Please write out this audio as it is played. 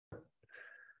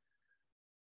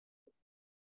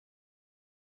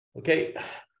Okay,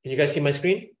 can you guys see my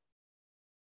screen?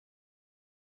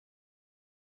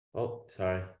 Oh,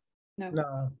 sorry.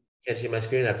 No. Can't see my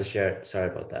screen. I have to share it. Sorry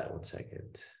about that. 1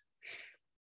 second.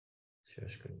 Share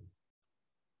screen.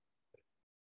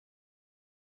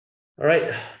 All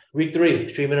right, week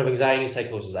 3, treatment of anxiety and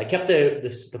psychosis. I kept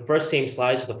the first same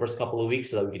slides for the first couple of weeks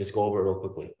so that we can just go over it real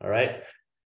quickly. All right.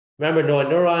 Remember, know a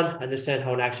neuron, understand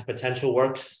how an action potential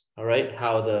works. All right,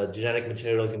 how the genetic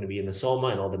material is going to be in the soma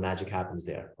and all the magic happens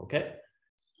there. Okay.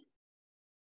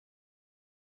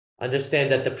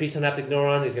 Understand that the presynaptic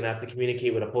neuron is going to have to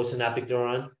communicate with a postsynaptic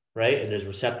neuron, right? And there's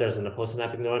receptors in the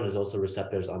postsynaptic neuron. There's also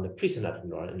receptors on the presynaptic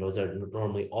neuron. And those are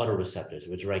normally autoreceptors,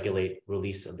 which regulate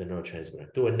release of the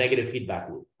neurotransmitter through a negative feedback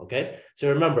loop, okay? So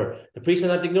remember, the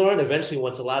presynaptic neuron, eventually,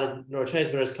 once a lot of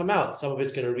neurotransmitters come out, some of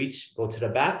it's going to go to the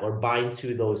back or bind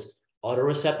to those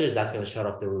autoreceptors. That's going to shut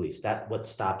off the release. That's what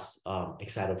stops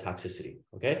excitotoxicity,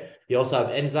 okay? You also have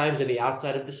enzymes on the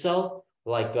outside of the cell,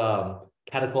 like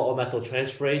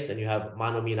catechol-O-methyltransferase, and you have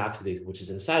monoamine oxidase, which is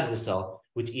inside of the cell,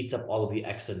 which eats up all of the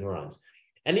extra neurons.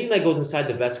 Anything that goes inside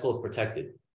the vesicle is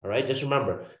protected. All right, just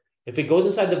remember, if it goes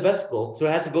inside the vesicle, so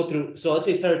it has to go through. So let's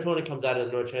say serotonin comes out of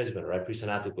the neurotransmitter, right,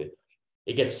 presynaptically.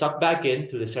 It gets sucked back in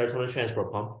through the serotonin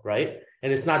transport pump, right?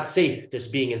 And it's not safe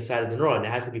just being inside of the neuron.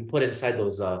 It has to be put inside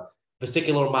those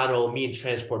vesicular monoamine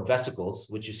transport vesicles,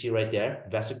 which you see right there,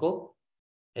 vesicle.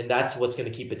 And that's what's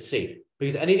going to keep it safe.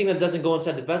 Because anything that doesn't go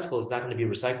inside the vesicle is not going to be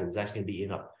recycled. It's actually going to be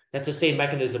eaten up. That's the same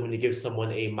mechanism when you give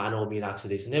someone a monoamine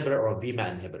oxidase inhibitor or a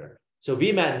VMAT inhibitor. So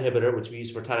VMAT inhibitor, which we use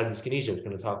for tardive dyskinesia, which we're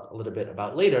going to talk a little bit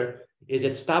about later, is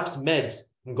it stops meds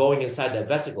from going inside that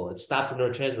vesicle. It stops the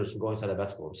neurotransmitters from going inside that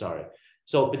vesicle. I'm sorry.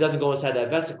 So if it doesn't go inside that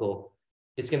vesicle,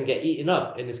 it's going to get eaten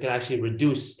up, and it's going to actually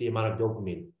reduce the amount of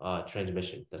dopamine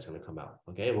transmission that's going to come out.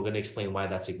 Okay, we're going to explain why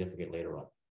that's significant later on.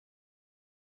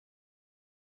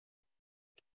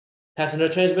 Types of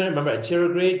neurotransmitter, remember,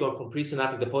 anterograde going from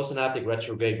presynaptic to postsynaptic,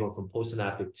 retrograde going from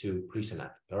postsynaptic to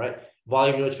presynaptic, all right?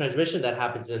 Volume neurotransmission, that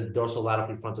happens in the dorsolateral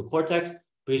prefrontal cortex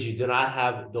because you do not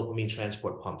have dopamine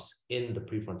transport pumps in the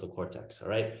prefrontal cortex, all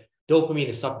right? Dopamine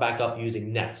is sucked back up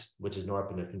using NET, which is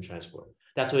norepinephrine transport.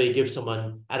 That's why you give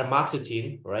someone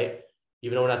atomoxetine, right?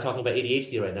 Even though we're not talking about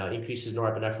ADHD right now, it increases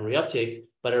norepinephrine reuptake,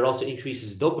 but it also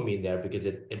increases dopamine there because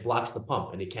it blocks the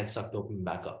pump and it can't suck dopamine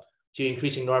back up. So you're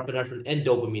increasing norepinephrine and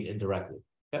dopamine indirectly.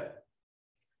 Okay.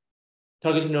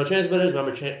 Targets of neurotransmitters,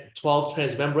 remember 12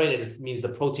 transmembrane, and it means the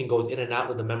protein goes in and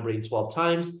out of the membrane 12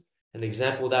 times. An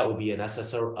example of that would be an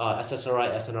SSRI,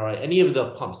 SNRI, any of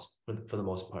the pumps for the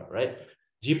most part, right?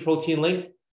 G protein link,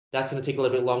 that's going to take a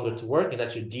little bit longer to work, and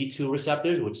that's your D2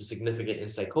 receptors, which is significant in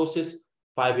psychosis.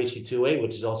 5-HT2A,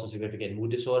 which is also significant in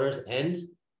mood disorders and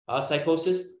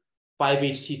psychosis.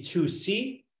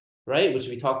 5-HT2C, right, which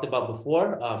we talked about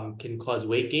before, can cause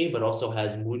weight gain, but also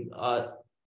has mood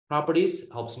properties,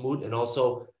 helps mood, and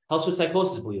also helps with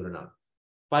psychosis, believe it or not.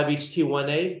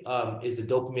 5-HT1A is the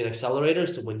dopamine accelerator.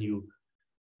 So when you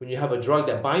have a drug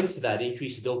that binds to that, it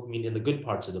increases dopamine in the good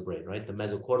parts of the brain, right? The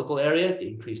mesocortical area to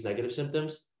increase negative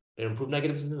symptoms, and improve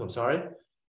negative symptoms, I'm sorry.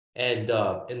 And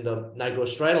in the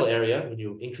nigrostriatal area, when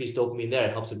you increase dopamine there,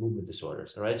 it helps with movement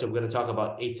disorders, all right? So we're going to talk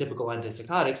about atypical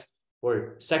antipsychotics,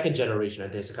 or second generation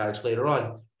antipsychotics later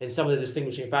on. And some of the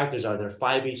distinguishing factors are they're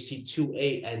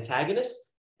 5-HT2A antagonists,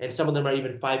 and some of them are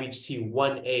even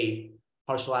 5-HT1A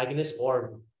partial agonist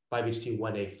or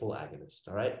 5-HT1A full agonist,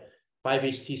 all right?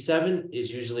 5-HT7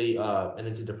 is usually an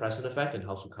antidepressant effect and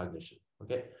helps with cognition,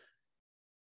 okay?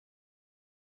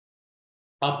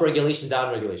 Upregulation,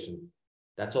 downregulation.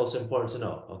 That's also important to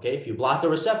know, okay? If you block a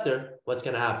receptor, what's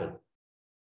going to happen?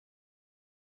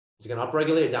 Is it going to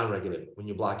upregulate or downregulate when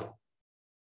you block it?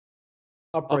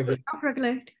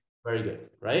 Upregulate. Very good,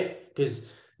 right? Because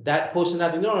that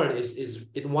postsynaptic neuron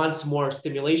it wants more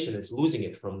stimulation. It's losing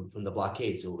it from the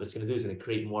blockade. So what it's going to do is going to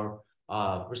create more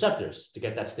receptors to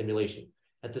get that stimulation.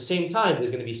 At the same time,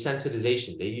 there's going to be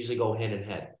sensitization. They usually go hand in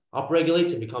hand.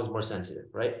 Upregulates and becomes more sensitive,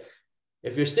 right?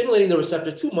 If you're stimulating the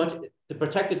receptor too much to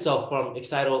protect itself from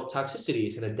excitotoxicity,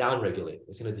 it's going to downregulate.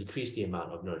 It's going to decrease the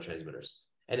amount of neurotransmitters,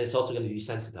 and it's also going to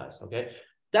desensitize. Okay,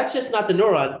 that's just not the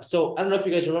neuron. So I don't know if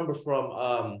you guys remember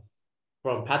from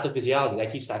pathophysiology. I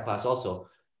teach that class also.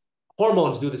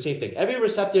 Hormones do the same thing. Every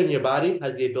receptor in your body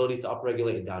has the ability to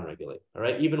upregulate and downregulate. All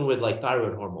right, even with like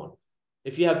thyroid hormone.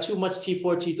 If you have too much T4,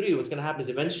 T3, what's going to happen is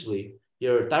eventually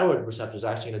your thyroid receptors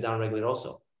are actually going to downregulate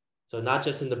also. So not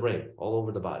just in the brain, all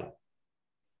over the body.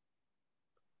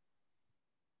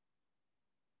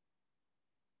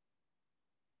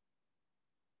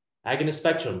 Agonist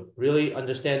spectrum, really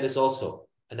understand this also.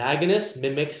 An agonist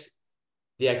mimics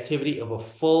the activity of a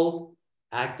full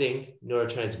acting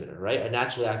neurotransmitter, right? A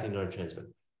naturally acting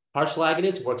neurotransmitter. Partial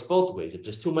agonist works both ways. If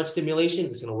there's too much stimulation,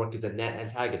 it's going to work as a net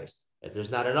antagonist. If there's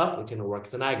not enough, it's going to work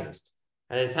as an agonist.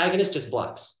 An antagonist just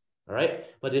blocks, all right?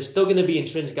 But there's still going to be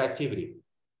intrinsic activity.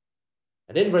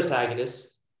 An inverse agonist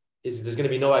is there's going to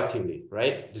be no activity,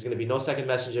 right? There's going to be no second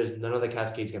messengers. None of the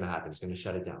cascade is going to happen. It's going to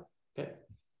shut it down, okay?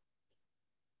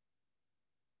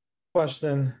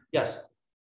 Question. Yes.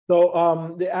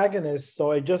 So the agonist,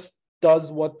 so it just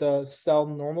does what the cell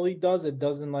normally does. It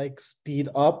doesn't like speed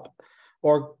up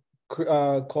or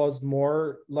cause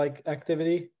more like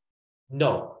activity.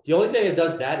 No, the only thing that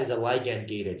does that is a ligand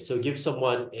gated. So give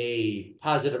someone a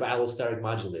positive allosteric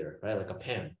modulator, right? Like a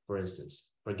PAM, for instance,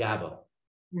 for GABA.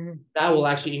 That will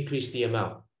actually increase the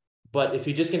amount. But if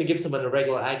you're just going to give someone a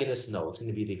regular agonist, no, it's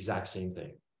going to be the exact same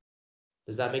thing.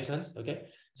 Does that make sense? Okay.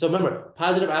 So remember,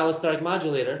 positive allosteric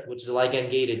modulator, which is a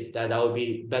ligand gated, that would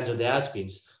be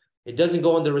benzodiazepines. It doesn't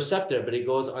go on the receptor, but it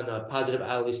goes on a positive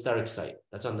allosteric site.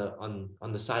 That's on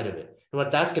the side of it. And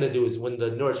what that's going to do is when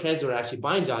the neurotransmitter actually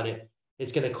binds on it,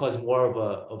 it's going to cause more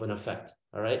of an effect.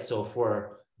 All right. So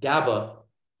for GABA,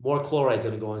 more chloride is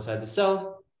going to go inside the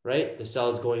cell, right? The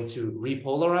cell is going to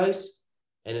repolarize,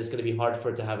 and it's going to be hard for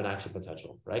it to have an action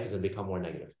potential, right? Because it'll become more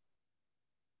negative.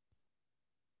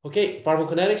 Okay,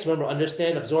 pharmacokinetics, remember,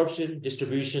 understand absorption,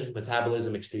 distribution,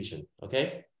 metabolism, excretion,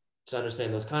 okay? So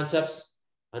understand those concepts,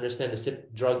 understand the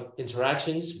CYP drug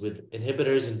interactions with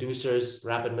inhibitors, inducers.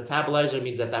 Rapid metabolizer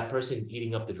means that that person is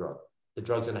eating up the drug. The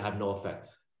drug's gonna have no effect.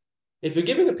 If you're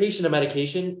giving a patient a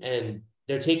medication and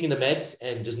they're taking the meds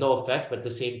and there's no effect, but at the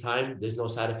same time, there's no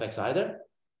side effects either,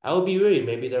 I would be worried.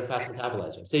 Maybe they're a fast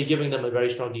metabolizer. Say you're giving them a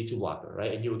very strong D2 blocker,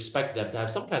 right? And you expect them to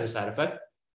have some kind of side effect,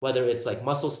 whether it's like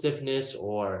muscle stiffness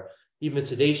or even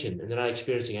sedation, and they're not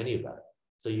experiencing any of that.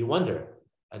 So you wonder,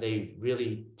 are they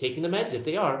really taking the meds? If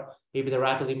they are, maybe they're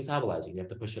rapidly metabolizing. You have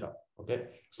to push it up, okay?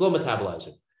 Slow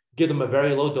metabolizer. Give them a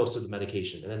very low dose of the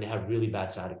medication, and then they have really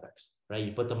bad side effects, right?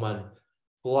 You put them on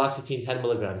fluoxetine 10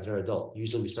 milligrams, they're adult.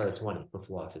 Usually we start at 20 for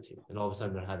fluoxetine, and all of a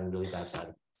sudden they're having really bad side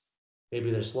effects.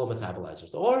 Maybe they're slow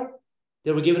metabolizers, or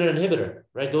they were given an inhibitor,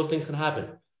 right? Those things can happen.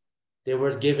 They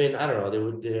were given, I don't know,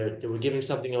 they were giving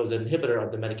something that was an inhibitor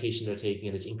of the medication they're taking,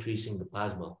 and it's increasing the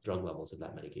plasma drug levels of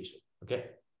that medication, okay?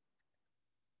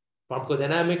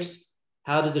 Pharmacodynamics,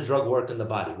 how does the drug work in the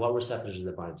body? What receptors does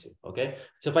it bind to, okay?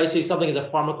 So if I say something is a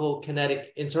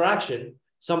pharmacokinetic interaction,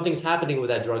 something's happening with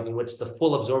that drug in which the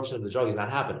full absorption of the drug is not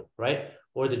happening, right?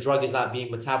 Or the drug is not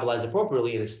being metabolized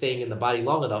appropriately and it's staying in the body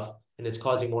long enough and it's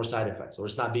causing more side effects, or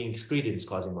it's not being excreted and it's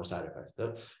causing more side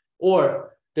effects.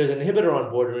 Or there's an inhibitor on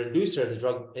board or an inducer,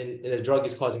 and the drug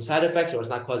is causing side effects or it's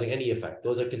not causing any effect.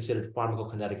 Those are considered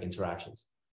pharmacokinetic interactions.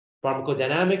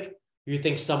 Pharmacodynamic, you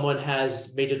think someone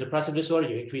has major depressive disorder,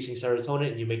 you're increasing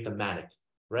serotonin and you make them manic,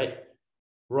 right?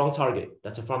 Wrong target.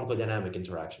 That's a pharmacodynamic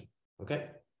interaction, okay?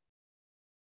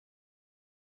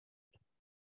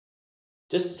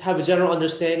 Just have a general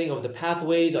understanding of the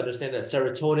pathways, understand that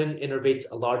serotonin innervates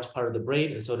a large part of the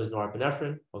brain, and so does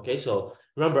norepinephrine, okay? So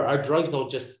remember, our drugs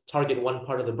don't just target one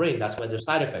part of the brain. That's why there's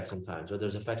side effects sometimes, or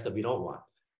there's effects that we don't want.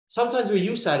 Sometimes we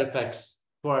use side effects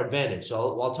to our advantage.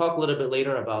 So I'll talk a little bit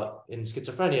later about in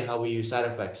schizophrenia, how we use side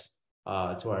effects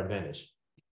to our advantage.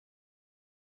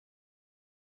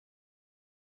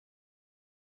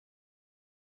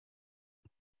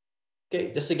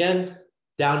 Okay, just again,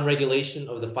 downregulation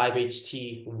of the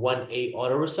 5-HT1A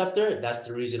autoreceptor. That's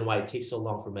the reason why it takes so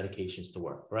long for medications to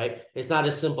work, right? It's not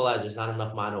as simple as there's not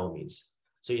enough monoamines.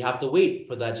 So you have to wait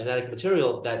for that genetic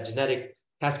material, that genetic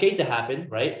cascade to happen,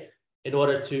 right? In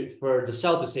order for the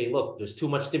cell to say, look, there's too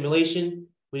much stimulation.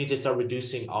 We need to start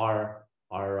reducing our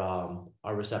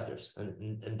receptors.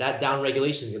 And that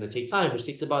downregulation is going to take time, which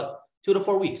takes about 2 to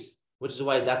 4 weeks, which is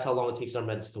why that's how long it takes our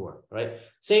meds to work, right?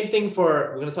 Same thing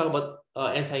we're going to talk about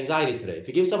anti-anxiety today. If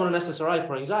you give someone an SSRI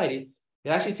for anxiety, it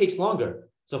actually takes longer.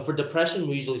 So for depression,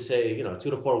 we usually say, 2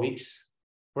 to 4 weeks.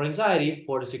 For anxiety,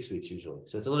 4 to 6 weeks usually.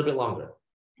 So it's a little bit longer.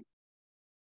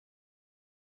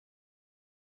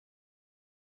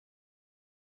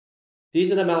 These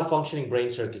are the malfunctioning brain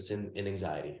circuits in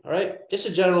anxiety, all right? Just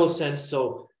a general sense.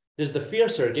 So there's the fear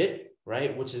circuit,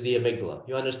 right? Which is the amygdala.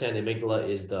 You understand the amygdala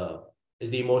is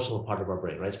the emotional part of our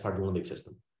brain, right? It's part of the limbic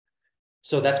system.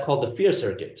 So that's called the fear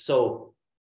circuit. So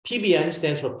PBN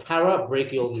stands for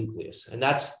parabrachial nucleus. And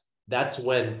that's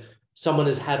when someone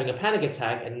is having a panic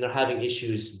attack and they're having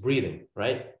issues breathing,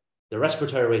 right? The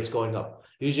respiratory rate's going up.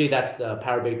 Usually that's the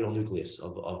parabrachial nucleus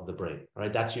of the brain,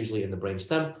 right? That's usually in the brain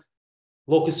stem.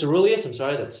 Locus coeruleus, I'm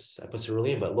sorry, I put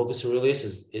cerulean, but locus coeruleus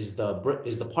is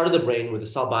the part of the brain where the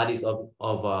cell bodies of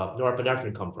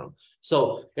norepinephrine come from.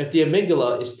 So if the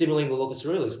amygdala is stimulating the locus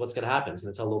coeruleus, what's going to happen? It's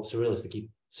going to tell locus coeruleus to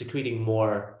secreting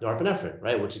more norepinephrine,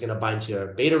 right? Which is going to bind to your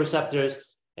beta receptors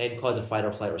and cause a fight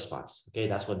or flight response. Okay,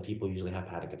 that's when people usually have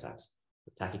panic attacks.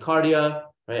 Tachycardia,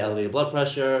 right? Elevated blood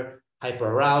pressure,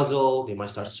 hyperarousal, they might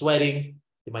start sweating,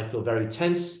 they might feel very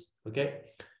tense. Okay.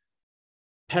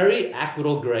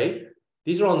 Periaquidal gray.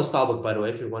 These are on the style book, by the way,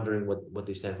 if you're wondering what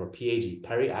they stand for. PAG,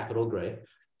 periaquidal gray,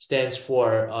 stands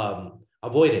for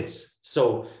avoidance.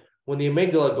 So when the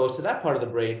amygdala goes to that part of the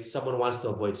brain, someone wants to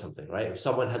avoid something, right? If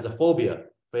someone has a phobia,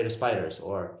 afraid of spiders,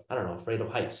 or I don't know, afraid of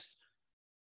heights,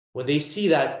 when they see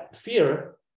that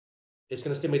fear, it's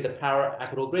going to stimulate the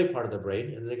paraquidal gray part of the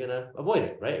brain, and they're going to avoid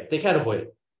it, right? If they can't avoid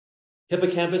it.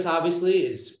 Hippocampus, obviously,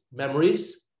 is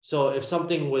memories. So if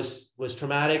something was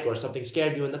traumatic or something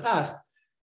scared you in the past,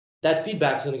 that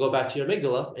feedback is going to go back to your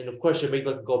amygdala. And of course, your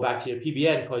amygdala can go back to your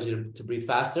PBN, cause you to breathe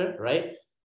faster, right?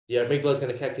 Your amygdala is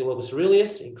going to connect your locus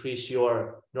coeruleus, increase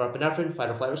your norepinephrine, fight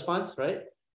or flight response, right?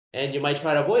 And you might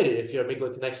try to avoid it if your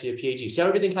amygdala connects to your PAG. See how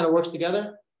everything kind of works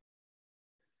together?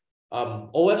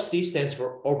 OFC stands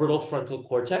for orbital frontal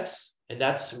cortex. And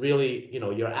that's really,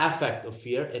 your affect of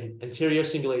fear. And anterior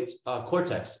cingulate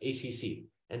cortex, ACC.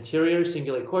 Anterior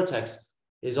cingulate cortex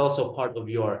is also part of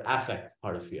your affect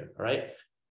part of fear, all right?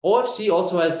 OFC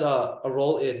also has a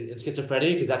role in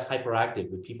schizophrenia because that's hyperactive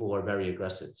with people who are very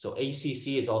aggressive. So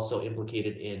ACC is also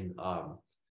implicated in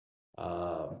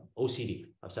OCD,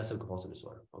 obsessive compulsive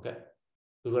disorder, okay?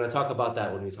 We're going to talk about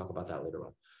that when we talk about that later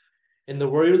on. In the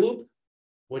worry loop,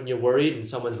 when you're worried and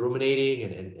someone's ruminating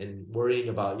and worrying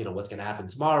about, what's going to happen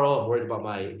tomorrow, I'm worried about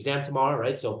my exam tomorrow,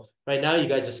 right? So right now you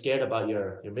guys are scared about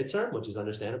your midterm, which is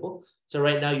understandable. So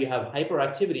right now you have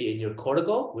hyperactivity in your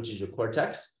cortical, which is your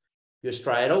cortex, your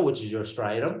striatal, which is your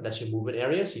striatum, that's your movement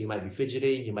area. So you might be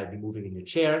fidgeting, you might be moving in your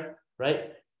chair,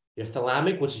 right? Your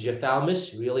thalamic, which is your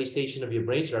thalamus, relay station of your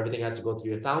brain. So everything has to go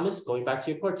through your thalamus, going back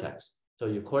to your cortex. So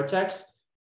your cortex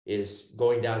is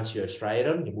going down to your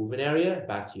striatum, your movement area,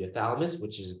 back to your thalamus,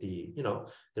 which is the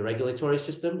regulatory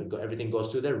system. Everything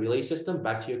goes through there, relay system,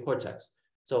 back to your cortex.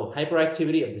 So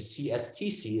hyperactivity of the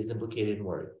CSTC is implicated in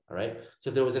worry, all right? So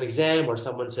if there was an exam or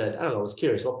someone said, I don't know, I was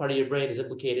curious, what part of your brain is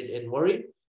implicated in worry?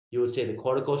 You would say the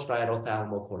cortical, striatal,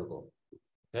 thalamocortical,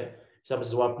 okay? If someone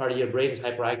says what part of your brain is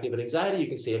hyperactive in anxiety, you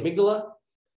can say amygdala,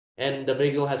 and the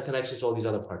amygdala has connections to all these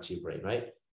other parts of your brain, right?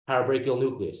 Parabrachial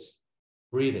nucleus,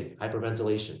 breathing,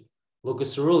 hyperventilation.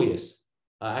 Locus coeruleus,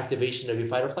 activation of your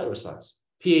fight or flight response.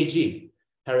 PAG,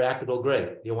 periaquidal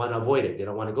gray. They want to avoid it. They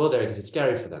don't want to go there because it's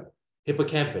scary for them.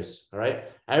 Hippocampus, all right?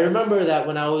 I remember that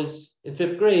when I was in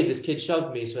 5th grade, this kid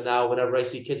shoved me. So now whenever I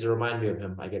see kids that remind me of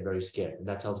him, I get very scared. And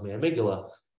that tells me amygdala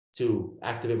to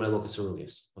activate my locus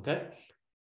coeruleus, okay?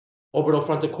 Orbital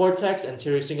frontal cortex,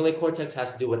 anterior cingulate cortex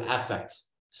has to do with affect.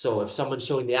 So if someone's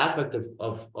showing the affect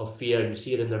of fear and you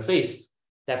see it in their face,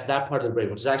 that's that part of the brain,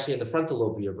 which is actually in the frontal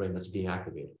lobe of your brain that's being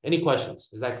activated. Any questions?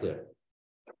 Is that clear?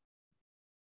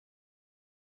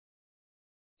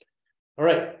 All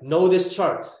right, know this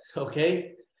chart,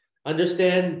 okay?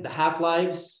 Understand the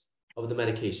half-lives of the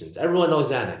medications. Everyone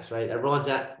knows Xanax, right?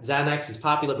 Xanax is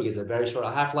popular because it's a very short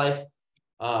half-life.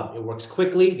 It works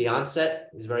quickly. The onset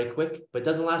is very quick, but it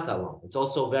doesn't last that long. It's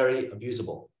also very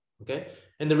abusable, okay?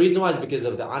 And the reason why is because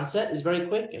of the onset is very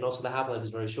quick and also the half-life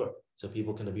is very short, so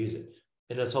people can abuse it.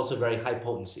 And it's also very high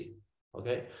potency,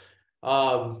 okay?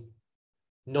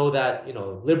 Know that,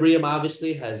 Librium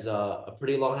obviously has a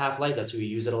pretty long half-life. That's why we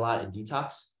use it a lot in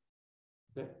detox.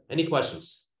 Okay. Any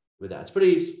questions with that? It's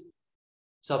pretty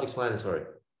self-explanatory.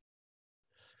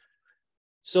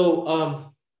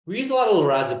 So we use a lot of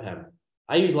lorazepam.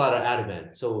 I use a lot of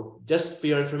Ativan. So just for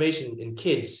your information, in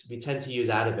kids, we tend to use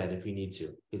Ativan if we need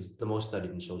to. It's the most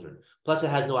studied in children. Plus, it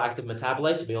has no active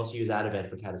metabolites. We also use Ativan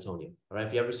for catatonia. All right.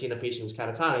 If you ever seen a patient who's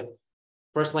catatonic,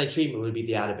 first-line treatment would be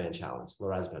the Ativan challenge,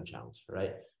 lorazepam challenge,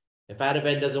 right? If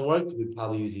Ativan doesn't work, we'd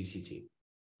probably use ECT.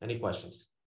 Any questions?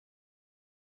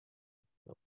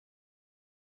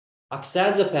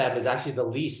 Oxazepam is actually the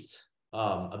least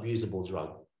abusable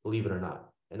drug, believe it or not.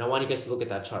 And I want you guys to look at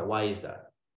that chart. Why is that?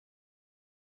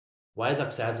 Why is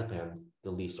oxazepam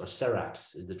the least, or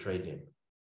Serax is the trade name,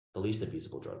 the least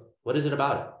abusable drug? What is it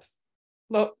about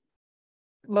it?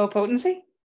 Low potency?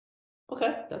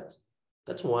 Okay,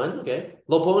 that's one. Okay,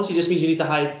 low potency just means you need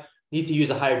to use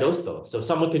a higher dose though. So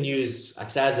someone can use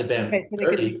oxazepam. Okay, so they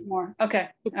could take more. Okay,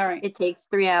 all right. It takes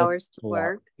 3 hours to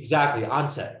work. Exactly,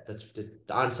 onset. The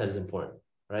onset is important,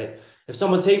 right? If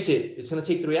someone takes it, it's going to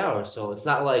take 3 hours. So it's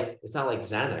not like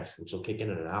Xanax, which will kick in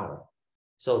an hour.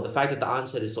 So the fact that the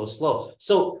onset is so slow.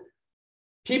 So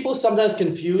people sometimes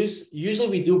confuse. Usually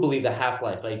we do believe the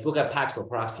half-life. Like look at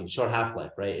Paxloproxine, short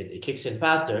half-life, right? It kicks in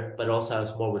faster, but it also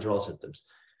has more withdrawal symptoms.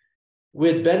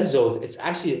 With benzos, it's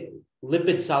actually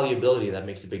lipid solubility that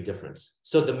makes a big difference.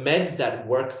 So the meds that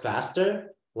work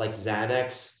faster, like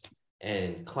Xanax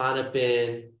and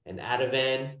Klonopin and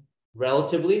Ativan,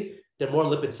 relatively, they're more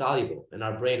lipid soluble. And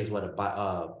our brain is what a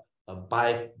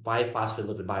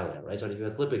biphospholipid bilayer, right? So anything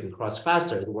that's lipid can cross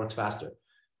faster, it works faster.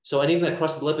 So anything that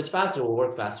crosses lipids faster will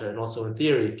work faster, and also in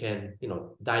theory can,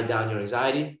 die down your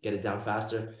anxiety, get it down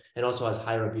faster, and also has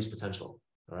higher abuse potential.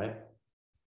 All right.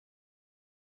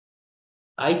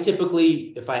 I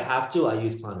typically, if I have to, I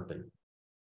use Klonopin.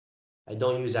 I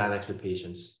don't use Xanax with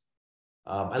patients,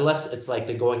 unless it's like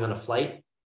they're going on a flight,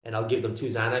 and I'll give them 2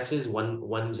 Xanaxes, one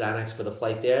Xanax for the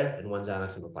flight there, and 1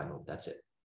 Xanax on the flight home. That's it.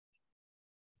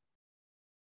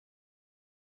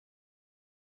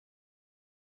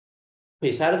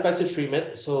 Okay, side effects of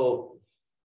treatment. So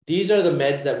these are the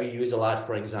meds that we use a lot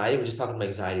for anxiety. We're just talking about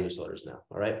anxiety disorders now.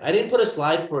 All right. I didn't put a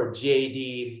slide for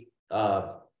GAD,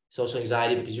 social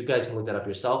anxiety, because you guys can look that up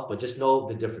yourself, but just know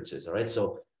the differences. All right.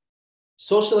 So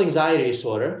social anxiety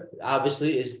disorder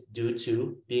obviously is due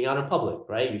to being out in public,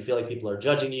 right? You feel like people are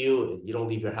judging you. You don't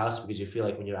leave your house because you feel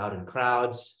like when you're out in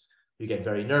crowds, you get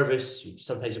very nervous.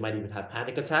 Sometimes you might even have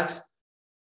panic attacks.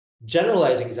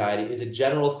 Generalized anxiety is a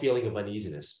general feeling of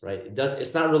uneasiness, right?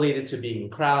 It's not related to being in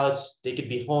crowds. They could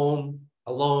be home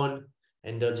alone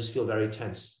and they'll just feel very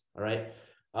tense. All right.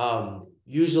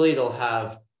 Usually they'll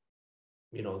have,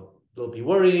 they'll be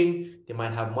worrying. They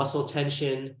might have muscle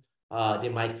tension. They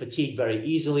might fatigue very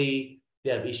easily. They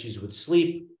have issues with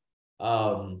sleep.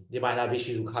 They might have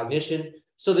issues with cognition.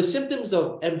 So the symptoms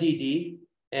of MDD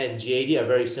and GAD are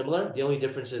very similar. The only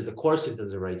difference is the core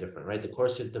symptoms are very different, right? The core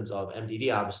symptoms of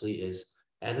MDD obviously is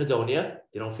anhedonia,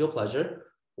 they don't feel pleasure,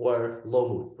 or low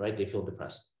mood, right? They feel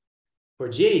depressed. For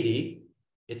GAD,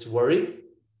 it's worry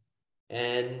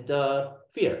and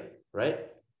fear, right?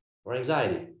 Or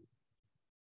anxiety.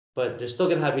 But they're still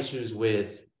gonna have issues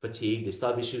with fatigue. They still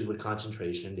have issues with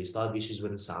concentration. They still have issues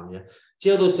with insomnia.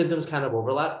 See how those symptoms kind of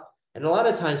overlap? And a lot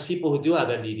of times people who do have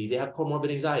MDD, they have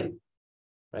comorbid anxiety.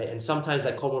 Right. And sometimes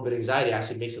that comorbid anxiety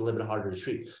actually makes it a little bit harder to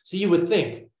treat. So you would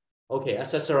think, okay,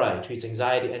 SSRI treats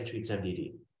anxiety and treats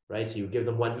MDD, right? So you give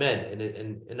them one med, and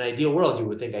in an ideal world, you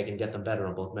would think I can get them better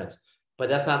on both meds. But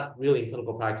that's not really in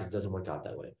clinical practice. It doesn't work out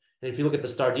that way. And if you look at the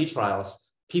STAR-D trials,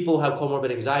 people who have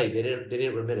comorbid anxiety, they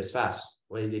didn't remit as fast,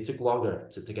 or they took longer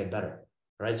to get better,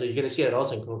 right? So you're going to see that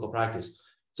also in clinical practice.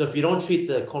 So if you don't treat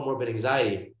the comorbid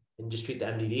anxiety and just treat the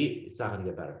MDD, it's not going to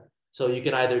get better. So you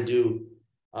can either do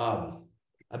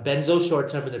a benzo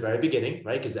short-term in the very beginning,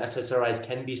 right? Because SSRIs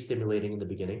can be stimulating in the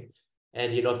beginning.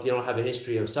 And, if they don't have a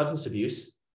history of substance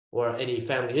abuse or any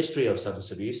family history of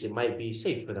substance abuse, it might be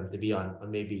safe for them to be on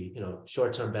maybe,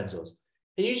 short-term benzos.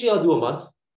 And usually I'll do a month.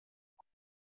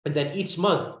 And then each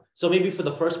month, so maybe for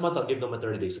the first month, I'll give them a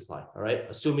 30-day supply, all right?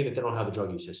 Assuming that they don't have a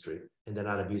drug use history and they're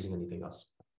not abusing anything else.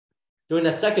 During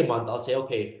that second month, I'll say,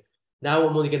 okay, now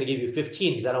I'm only going to give you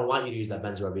 15 because I don't want you to use that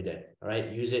benzo every day, all right?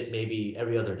 Use it maybe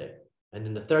every other day. And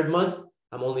in the third month,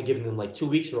 I'm only giving them like 2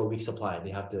 weeks or a week supply. They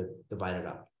have to divide it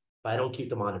up. But I don't keep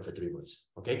them on it for 3 months.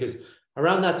 Okay. Because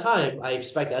around that time, I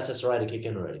expect SSRI to kick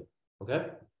in already. Okay.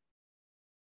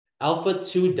 Alpha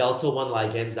 2 delta 1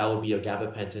 ligands, that would be your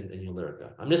gabapentin and your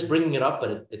Lyrica. I'm just bringing it up,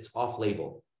 but it's off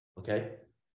label. Okay.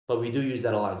 But we do use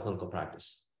that a lot in clinical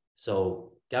practice.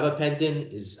 So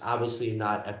gabapentin is obviously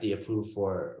not FDA approved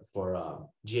for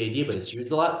GAD, but it's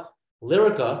used a lot.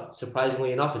 Lyrica,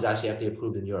 surprisingly enough, is actually FDA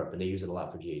approved in Europe, and they use it a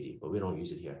lot for GAD, but we don't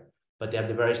use it here. But they have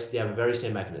the very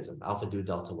same mechanism, alpha 2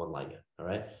 delta 1 ligand. All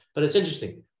right. But it's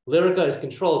interesting. Lyrica is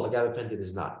controlled, but gabapentin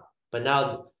is not. But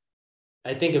now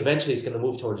I think eventually it's going to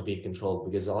move towards being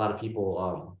controlled because a lot of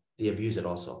people they abuse it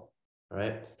also. All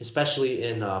right. Especially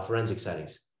in forensic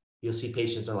settings. You'll see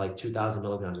patients on like 2,000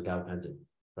 milligrams of gabapentin.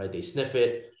 Right. They sniff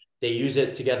it, they use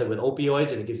it together with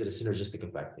opioids, and it gives it a synergistic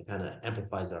effect. It kind of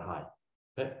amplifies their high.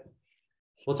 Okay.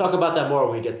 We'll talk about that more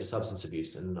when we get to substance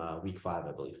abuse in week 5,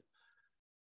 I believe.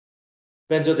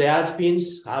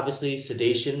 Benzodiazepines, obviously,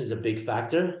 sedation is a big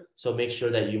factor. So make sure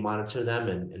that you monitor them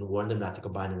and warn them not to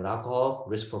combine them with alcohol.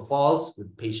 Risk for falls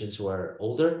with patients who are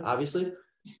older, obviously.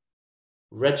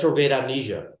 Retrograde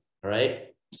amnesia, all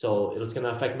right? So it's going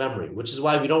to affect memory, which is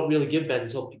why we don't really give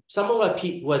benzo. Someone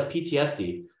who has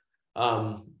PTSD,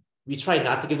 we try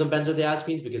not to give them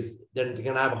benzodiazepines because they're going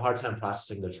to have a hard time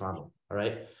processing their trauma, all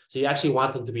right? So you actually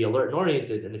want them to be alert and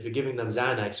oriented. And if you're giving them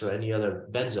Xanax or any other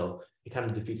benzo, it kind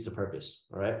of defeats the purpose,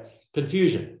 all right?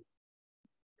 Confusion.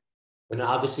 And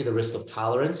obviously the risk of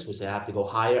tolerance, which they have to go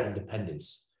higher, and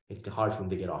dependence. It's hard for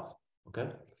them to get off, okay?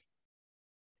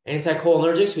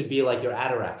 Anticholinergics would be like your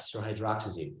Atarax or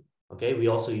hydroxyzine, okay? We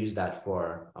also use that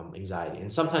for anxiety. And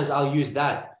sometimes I'll use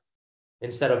that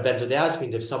instead of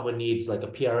benzodiazepines if someone needs like a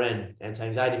PRN,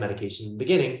 anti-anxiety medication in the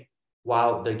beginning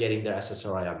while they're getting their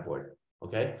SSRI on board.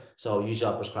 Okay, so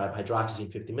usually I'll prescribe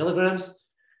hydroxyzine 50 milligrams.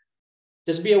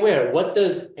 Just be aware, what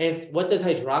does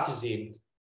hydroxyzine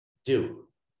do?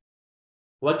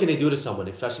 What can it do to someone,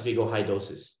 especially if you go high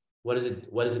doses? What is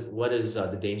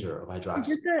the danger of hydroxyzine?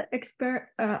 Is it the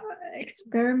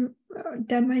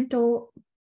experimental?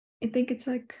 I think it's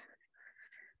like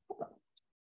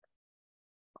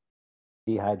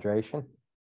dehydration.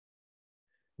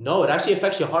 No, it actually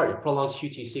affects your heart. It prolongs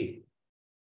QTC.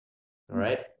 All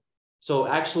right. So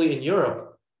actually, in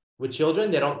Europe, with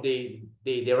children, they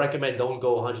recommend don't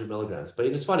go 100 milligrams. But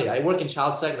it's funny. I work in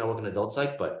child psych and I work in adult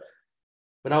psych. But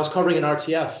when I was covering an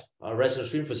RTF, a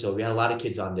resident treatment facility, we had a lot of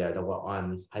kids on there that were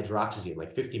on hydroxyzine,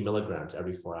 like 50 milligrams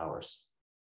every 4 hours.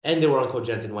 And they were on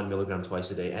cogentin 1 milligram twice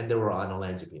a day, and they were on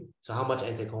olanzapine. So how much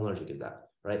anticholinergic is that,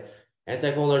 right?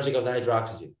 Anticholinergic of the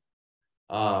hydroxyzine,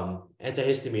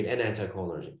 antihistamine, and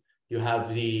anticholinergic. You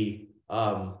have the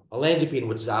olanzapine,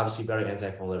 which is obviously very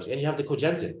anticholinergic, and you have the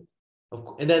cogentin.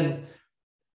 And then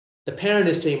the parent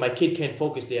is saying, my kid can't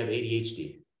focus, they have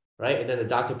ADHD, right? And then the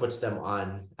doctor puts them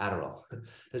on Adderall.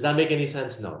 Does that make any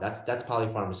sense? No, that's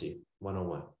polypharmacy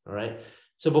 101, all right?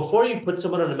 So before you put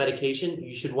someone on a medication,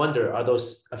 you should wonder, are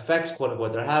those effects, quote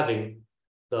unquote, they're having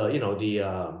the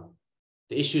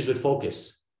issues with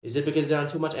focus? Is it because they're on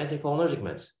too much anticholinergic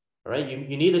meds? All right,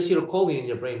 you need acetylcholine in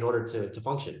your brain in order to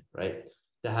function, right?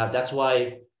 That's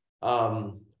why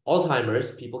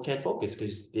Alzheimer's people can't focus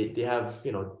because they have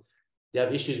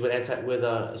issues with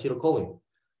acetylcholine.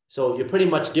 So you're pretty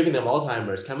much giving them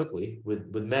Alzheimer's chemically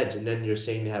with meds, and then you're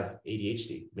saying they have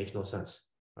ADHD. Makes no sense.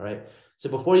 All right. So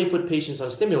before you put patients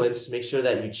on stimulants, make sure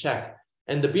that you check.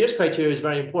 And the Beers criteria is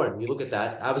very important. You look at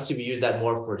that. Obviously, we use that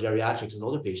more for geriatrics and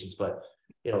older patients, but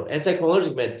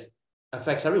anticholinergic med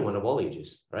affects everyone of all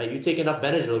ages, right? You take enough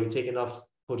Benadryl, you take enough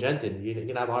cogentin, you're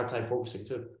gonna have a hard time focusing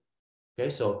too. Okay,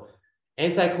 so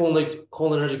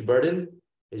anticholinergic burden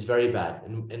is very bad.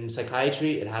 And in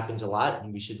psychiatry, it happens a lot,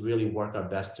 and we should really work our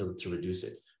best to reduce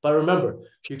it. But remember,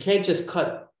 you can't just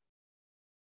cut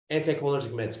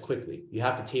anticholinergic meds quickly. You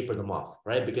have to taper them off,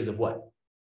 right? Because of what?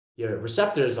 Your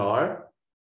receptors are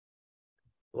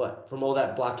what? From all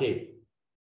that blockade,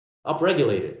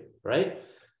 upregulated, right?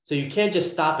 So you can't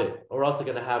just stop it, or else they're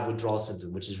going to have withdrawal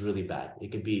symptoms, which is really bad.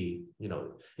 It could be,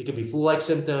 it could be flu-like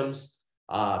symptoms.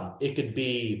 It could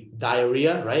be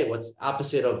diarrhea, right? What's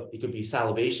opposite of it could be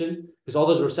salivation, because all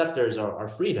those receptors are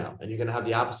free now, and you're going to have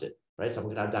the opposite, right?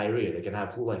 Someone can have diarrhea. They can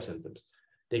have flu-like symptoms.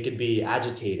 They could be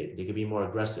agitated. They could be more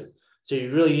aggressive. So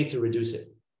you really need to reduce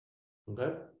it.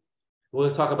 Okay. We're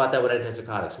going to talk about that with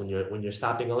antipsychotics. When you're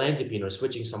stopping olanzapine or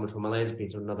switching someone from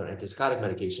olanzapine to another antipsychotic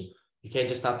medication, you can't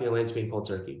just stop the olanzapine cold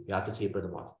turkey. You have to taper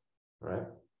them off. All right.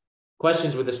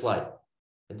 Questions with this slide?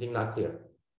 Anything not clear?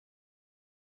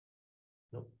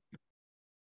 Nope.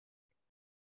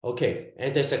 Okay.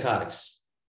 Antipsychotics.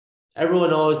 Everyone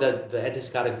knows that the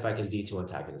antipsychotic effect is D2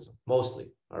 antagonism,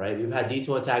 mostly. All right. We've had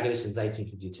D2 antagonists since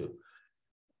 1952.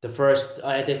 The first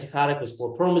antipsychotic was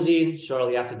chlorpromazine.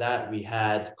 Shortly after that, we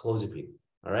had clozapine.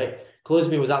 All right.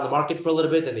 Clozapine was out in the market for a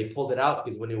little bit, then they pulled it out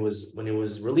because when it was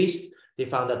released, they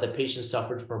found that the patient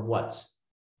suffered from what?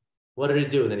 What did it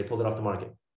do? And then they pulled it off the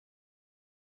market.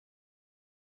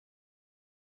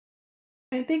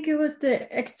 I think it was the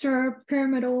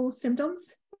extrapyramidal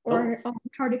symptoms or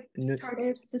tardive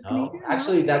dyskinesia. No,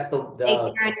 actually, that's the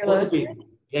Agranulocyte?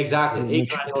 exactly,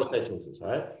 agranulocytosis, all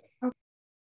right? Okay.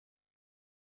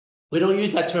 We don't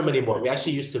use that term anymore. We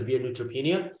actually use severe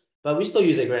neutropenia, but we still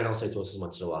use agranulocytosis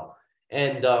once in a while.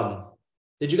 And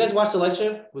did you guys watch the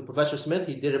lecture with Professor Smith?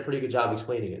 He did a pretty good job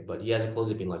explaining it, but he has a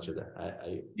clozapine lecture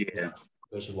there.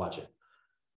 You should watch it.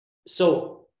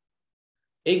 So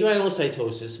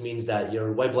agranulocytosis means that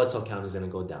your white blood cell count is going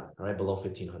to go down, all right, below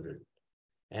 1,500.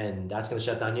 And that's going to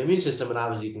shut down your immune system, and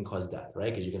obviously you can cause death,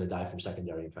 right? Because you're going to die from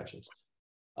secondary infections.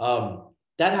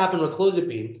 That happened with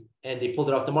clozapine, and they pulled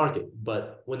it off the market.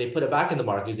 But when they put it back in the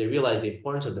market, they realized the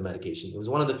importance of the medication. It was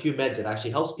one of the few meds that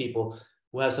actually helps people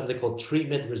who have something called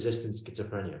treatment-resistant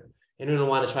schizophrenia. Anyone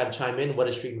want to try to chime in? What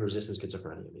does treatment-resistant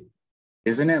schizophrenia mean?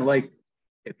 Isn't it like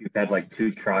if you've had like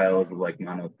 2 trials of like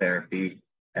monotherapy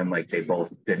and like they both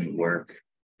didn't work,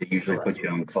 they usually put you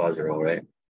on Clozaril, right?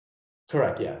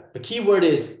 Correct, yeah. The key word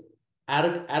is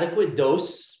adequate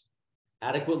dose,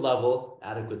 adequate level,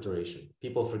 adequate duration.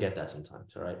 People forget that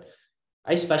sometimes, all right?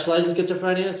 I specialize in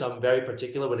schizophrenia, so I'm very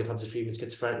particular when it comes to treating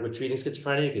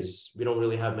schizophrenia because we don't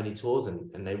really have many tools,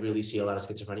 and I really see a lot of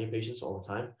schizophrenia patients all the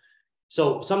time.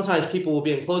 So sometimes people will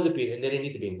be in clozapine and they didn't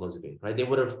need to be in clozapine, right? They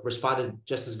would have responded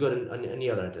just as good on any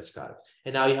other antipsychotic.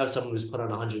 And now you have someone who's put on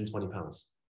 120 pounds,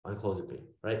 on clozapine,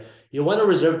 right? You want to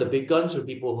reserve the big guns for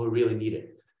people who really need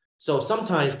it. So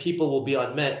sometimes people will be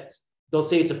on meds. They'll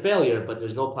say it's a failure, but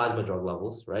there's no plasma drug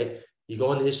levels, right? You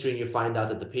go into history and you find out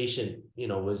that the patient,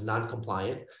 was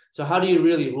non-compliant. So how do you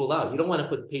really rule out? You don't want to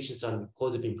put patients on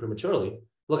clozapine prematurely.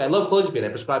 Look, I love clozapine. I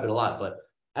prescribe it a lot, but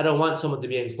I don't want someone to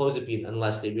be on clozapine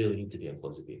unless they really need to be on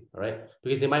clozapine, all right?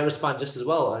 Because they might respond just as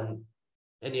well on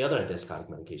any other antipsychotic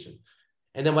medication.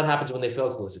 And then what happens when they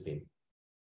fail clozapine?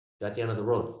 They're at the end of the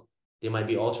road. They might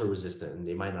be ultra resistant and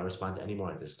they might not respond to any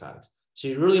more antipsychotics. So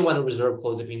you really want to reserve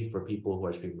clozapine for people who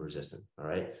are treatment resistant, all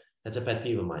right? That's a pet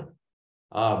peeve of mine.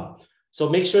 So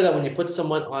make sure that when you put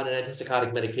someone on an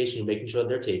antipsychotic medication, you're making sure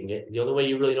they're taking it. The only way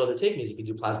you really know they're taking it is if you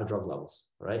do plasma drug levels,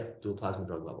 all right? Do a plasma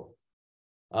drug level.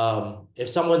 If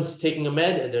someone's taking a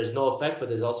med and there's no effect, but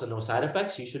there's also no side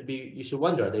effects, you should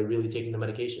wonder, are they really taking the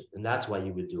medication? And that's why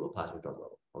you would do a plasma drug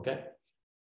level, okay?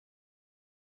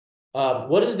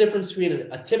 What is the difference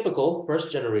between a typical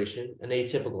first generation and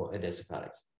atypical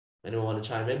antipsychotic? Anyone want to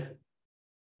chime in?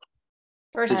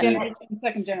 First generation,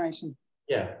 second generation.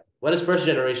 Yeah. What is first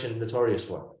generation notorious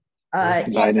for?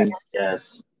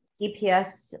 Yes.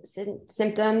 EPS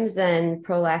symptoms and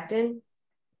prolactin.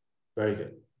 Very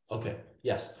good. Okay.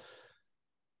 Yes.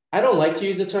 I don't like to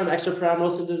use the term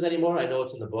extrapyramidal symptoms anymore. I know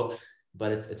it's in the book,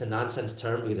 but it's a nonsense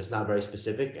term because it's not very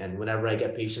specific. And whenever I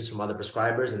get patients from other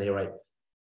prescribers and they write,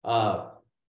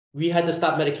 we had to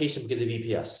stop medication because of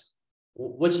EPS.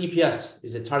 Which EPS?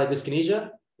 Is it tardive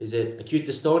dyskinesia? Is it acute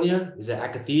dystonia? Is it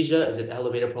akathisia? Is it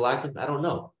elevated prolactin? I don't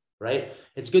know, right?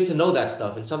 It's good to know that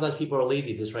stuff. And sometimes people are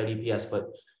lazy to just write EPS, but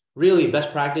really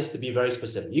best practice to be very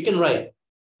specific. You can write,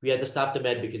 we had to stop the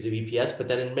med because of EPS, but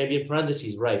then maybe in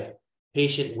parentheses, right?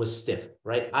 Patient was stiff,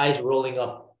 right? Eyes rolling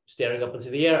up, staring up into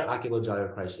the air,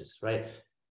 oculogyral crisis, right?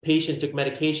 Patient took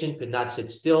medication, could not sit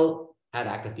still, had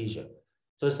akathisia.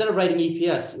 So instead of writing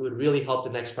EPS, it would really help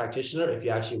the next practitioner if you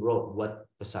actually wrote what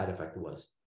the side effect was,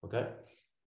 okay?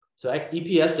 So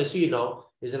EPS, just so you know,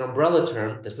 is an umbrella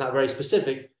term that's not very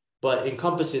specific, but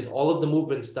encompasses all of the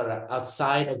movements that are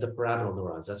outside of the pyramidal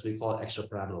neurons. That's what we call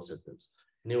extrapyramidal symptoms.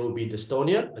 And it will be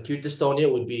dystonia. Acute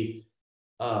dystonia would be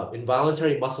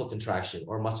involuntary muscle contraction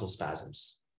or muscle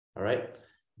spasms, all right?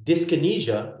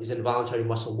 Dyskinesia is involuntary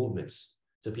muscle movements.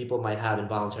 So people might have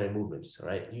involuntary movements, all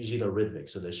right? Usually they're rhythmic.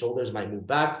 So their shoulders might move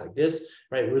back like this,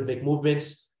 right? Rhythmic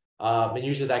movements. And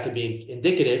usually that could be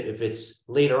indicative if it's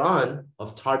later on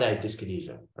of tardive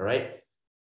dyskinesia, all right?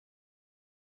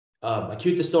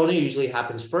 Acute dystonia usually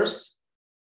happens first.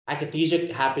 Akathisia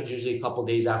happens usually a couple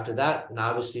days after that. And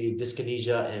obviously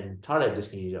dyskinesia and tardive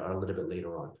dyskinesia are a little bit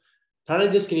later on.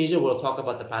 Tardive dyskinesia, we'll talk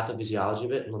about the pathophysiology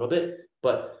of it in a little bit,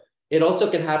 but it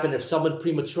also can happen if someone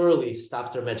prematurely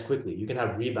stops their meds quickly. You can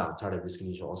have rebound tardive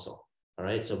dyskinesia also, all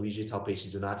right? So we usually tell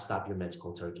patients, do not stop your meds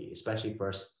cold turkey, especially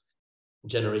first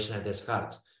generation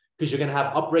antipsychotics, because you're going to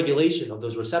have upregulation of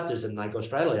those receptors in the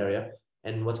nigrostriatal area.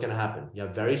 And what's going to happen? You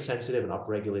have very sensitive and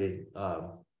upregulated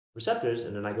receptors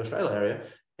in the nigrostriatal area.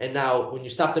 And now when you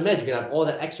stop the med, you're going to have all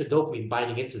that extra dopamine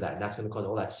binding into that. And that's going to cause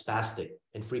all that spastic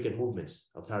and frequent movements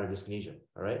of tardive dyskinesia,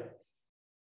 all right?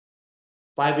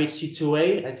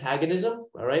 5-HT2A antagonism,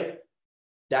 all right?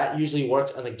 That usually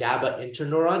works on the GABA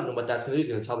interneuron. And what that's going to do is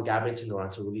going to tell the GABA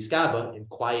interneuron to release GABA and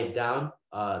quiet down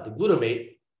the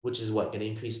glutamate, which is what? Going to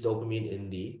increase dopamine in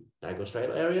the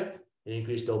nigrostriatal area and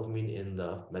increase dopamine in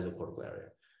the mesocortical area.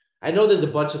 I know there's a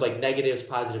bunch of like negatives,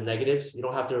 positive negatives. You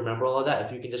don't have to remember all of that.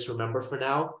 If you can just remember for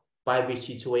now,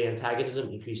 5-HT2A antagonism,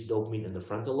 increased dopamine in the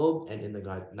frontal lobe and in the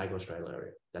nigrostriatal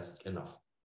area. That's enough,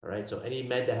 all right? So any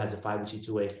med that has a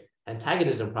 5-HT2A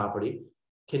antagonism property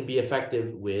can be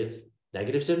effective with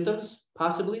negative symptoms,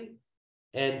 possibly,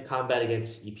 and combat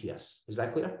against EPS. Is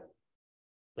that clear?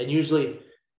 And usually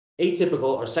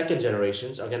atypical or second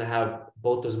generations are going to have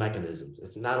both those mechanisms.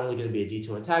 It's not only going to be a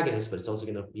D2 antagonist, but it's also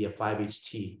going to be a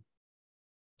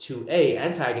 5-HT2A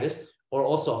antagonist, or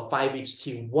also a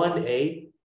 5-HT1A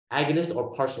agonist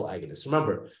or partial agonist.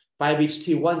 Remember,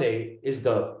 5-HT1A is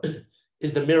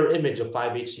the mirror image of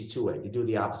 5-HT2A. You do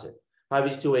the opposite.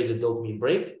 5-HT2A is a dopamine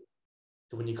brake.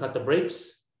 So when you cut the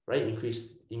brakes, right,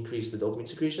 increase the dopamine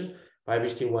secretion.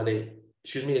 5-HT1A,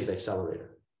 is the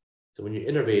accelerator. So when you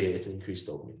innervate it, it's increased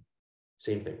dopamine.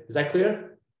 Same thing. Is that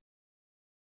clear?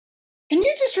 Can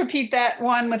you just repeat that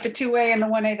one with the 2A and the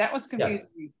 1A? That was confusing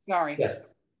me. Sorry. Yes.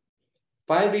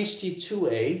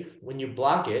 5-HT2A, when you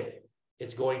block it,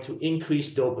 it's going to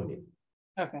increase dopamine.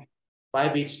 Okay.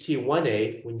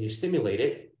 5-HT1A, when you stimulate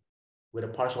it with a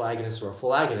partial agonist or a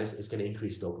full agonist, it's going to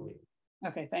increase dopamine.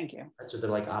 Okay, thank you. Right? So they're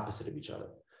like opposite of each other.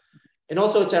 And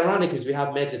also it's ironic because we have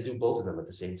meds that do both of them at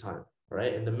the same time,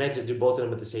 right? And the meds that do both of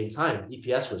them at the same time,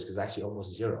 EPS risk is actually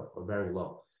almost zero or very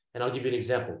low. And I'll give you an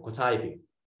example, quetiapine.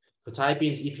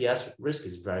 Quetiapine's EPS risk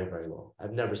is very, very low.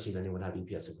 I've never seen anyone have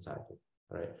EPS in quetiapine,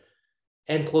 all right?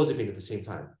 And clozapine at the same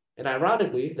time. And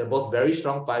ironically, they're both very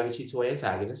strong 5-HT2A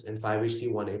antagonists and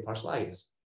 5-HT1A partial agonists.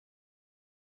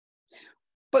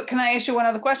 But can I ask you one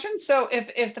other question? So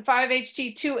if the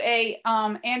 5-HT2A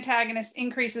antagonist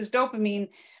increases dopamine,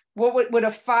 what would a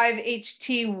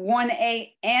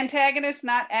 5-HT1A antagonist,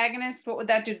 not agonist, what would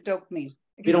that do to dopamine?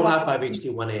 We don't have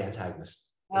 5-HT1A antagonists.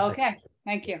 Okay,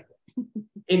 thank you.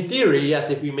 In theory, yes,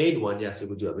 if we made one, yes, it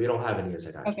would do it. We don't have any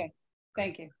antagonists. Okay,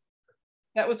 thank you.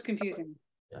 That was confusing.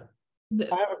 I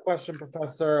have a question,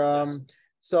 Professor.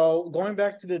 So going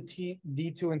back to the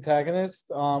D2 antagonist,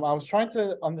 I was trying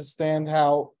to understand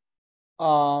how,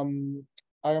 I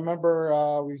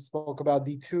remember we spoke about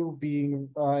D2 being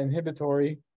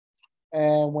inhibitory,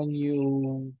 and when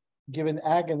you give an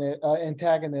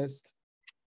antagonist,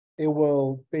 it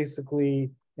will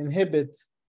basically inhibit.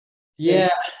 Yeah.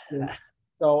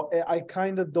 So I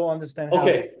kind of don't understand how.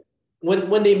 Okay.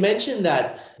 When they mention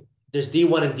that there's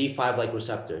D1 and D5 like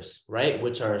receptors, right,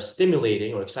 which are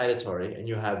stimulating or excitatory, and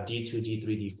you have D2,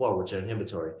 D3, D4, which are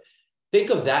inhibitory. Think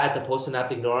of that at the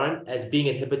postsynaptic neuron as being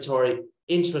inhibitory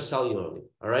intracellularly,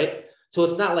 all right? So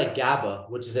it's not like GABA,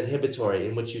 which is inhibitory,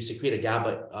 in which you secrete a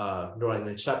GABA neuron and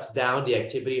it shuts down the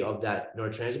activity of that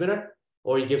neurotransmitter,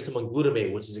 or you give someone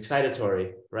glutamate, which is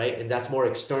excitatory, right? And that's more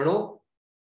external.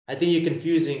 I think you're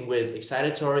confusing with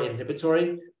excitatory and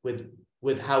inhibitory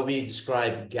with how we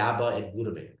describe GABA and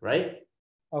glutamate, right?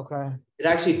 Okay.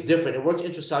 It's different. It works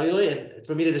intracellularly, and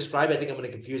for me to describe, I think I'm going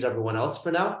to confuse everyone else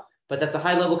for now. But that's a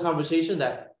high-level conversation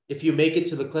that if you make it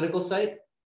to the clinical site,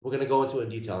 we're going to go into it in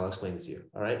detail. I'll explain it to you.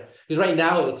 All right? Because right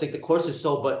now it's like the course is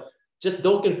so, but just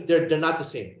don't. They're not the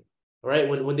same. All right?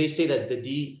 When they say that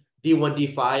the D1,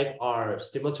 D5 are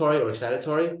stimulatory or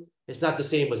excitatory, it's not the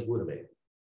same as glutamate.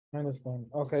 I understand.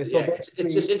 Okay, So yeah,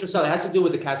 it's just intracellular. It has to do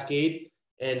with the cascade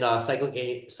and cyclic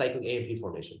AMP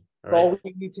formation. All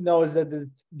we need to know is that the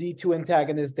D2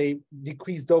 antagonists, they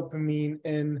decrease dopamine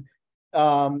in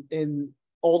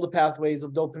all the pathways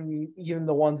of dopamine, even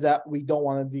the ones that we don't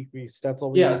want to decrease. That's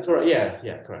all we need. Correct.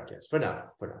 Yeah, correct. Yes, for now.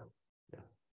 Yeah.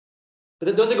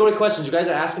 But those are great questions. You guys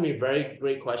are asking me very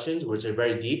great questions, which are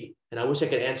very deep, and I wish I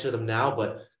could answer them now,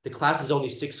 but the class is only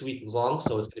 6 weeks long,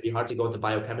 so it's going to be hard to go into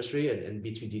biochemistry and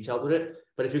be too detailed with it.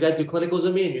 But if you guys do clinicals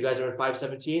with me and you guys are in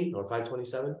 517 or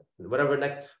 527, whatever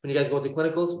next, when you guys go into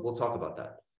clinicals, we'll talk about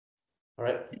that. All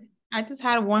right. I just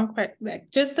had one question,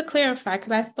 just to clarify,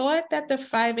 because I thought that the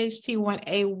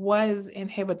 5-HT1A was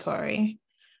inhibitory.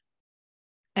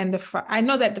 And I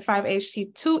know that the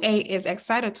 5-HT2A is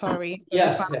excitatory.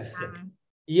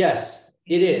 Yes,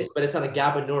 it is, but it's on a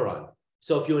GABA neuron.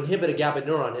 So if you inhibit a GABA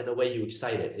neuron in a way you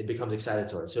excite it, it becomes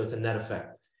excitatory. So it's a net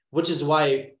effect, which is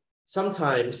why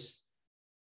sometimes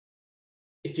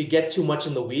if you get too much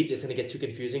in the weeds, it's going to get too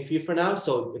confusing for you for now.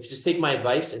 So if you just take my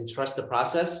advice and trust the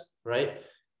process, right?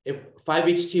 If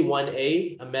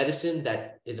 5-HT1A, a medicine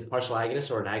that is a partial agonist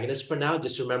or an agonist for now,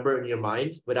 just remember in your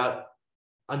mind without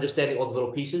understanding all the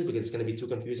little pieces, because it's going to be too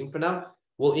confusing for now,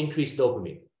 will increase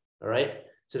dopamine. All right.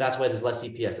 So that's why there's less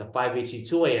EPS. A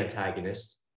 5-HT2A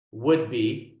antagonist would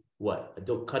be what?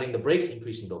 Cutting the brakes,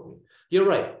 increasing dopamine. You're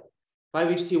right.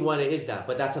 5-HT1A is that,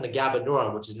 but that's on a GABA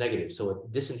neuron, which is negative. So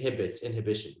it disinhibits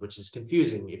inhibition, which is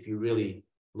confusing if you really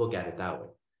look at it that way.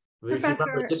 But if you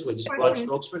remember it this way, just broad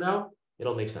strokes for now,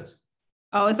 it'll make sense.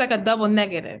 Oh, it's like a double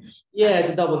negative. Yeah, it's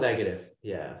a double negative.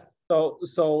 Yeah. So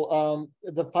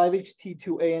the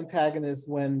 5-HT2A antagonist,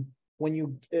 when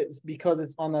it's because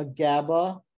it's on a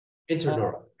GABA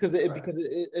interneuron, because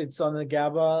it's on a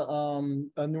GABA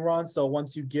a neuron. So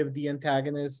once you give the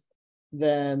antagonist,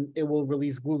 then it will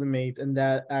release glutamate, and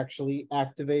that actually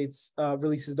activates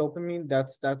releases dopamine.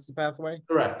 That's the pathway.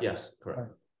 Correct. Yes.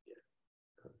 Correct.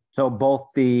 So both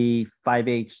the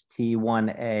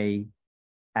 5-HT1A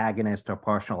agonist or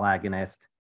partial agonist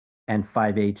and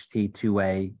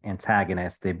 5-HT2A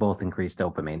antagonist, they both increase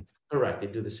dopamine. Correct. They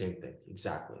do the same thing.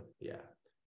 Exactly. Yeah.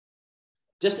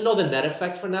 Just know the net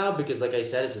effect for now, because like I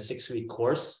said, it's a 6-week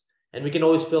course and we can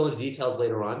always fill in details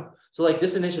later on. So like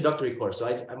this is an introductory course.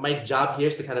 So my job here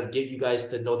is to kind of get you guys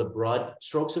to know the broad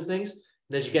strokes of things.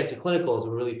 And as you get to clinicals,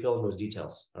 we're really filling those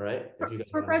details. All right.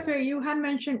 Professor, you had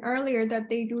mentioned earlier that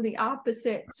they do the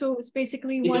opposite. So it's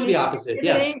basically one is the opposite,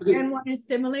 and one is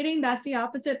stimulating. That's the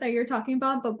opposite that you're talking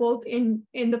about, but both in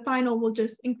the final will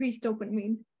just increase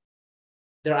dopamine.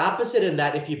 They're opposite in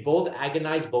that if you both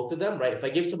agonize both of them, right? If I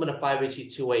give someone a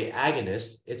 5-HT2A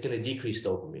agonist, it's going to decrease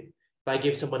dopamine. If I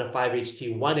give someone a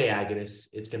 5-HT1A agonist,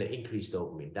 it's going to increase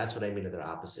dopamine. That's what I mean that they're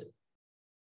opposite.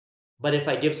 But if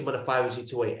I give someone a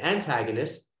 5-HT2A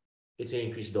antagonist, it's going to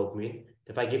increase dopamine.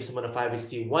 If I give someone a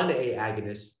 5-HT1A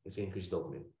agonist, it's increased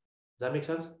dopamine. Does that make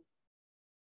sense?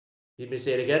 Need me to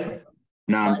say it again?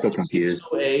 No, I'm still confused.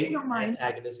 5-HT2A Don't mind.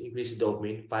 antagonist increases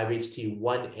dopamine.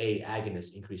 5-HT1A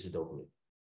agonist increases dopamine.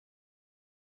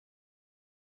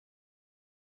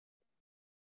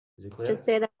 Is it clear? Just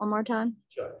say that one more time.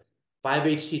 Sure.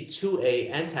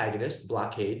 5-HT2A antagonist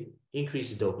blockade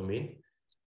increases dopamine.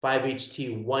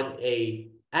 5-HT1A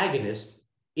agonist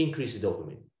increases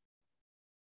dopamine.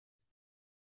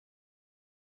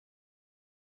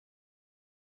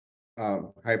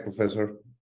 Hi, Professor.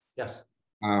 Yes.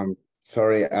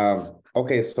 Sorry.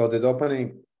 Okay, so the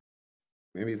dopamine,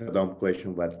 maybe it's a dumb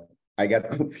question, but I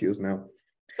got confused now.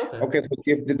 Okay. Okay, so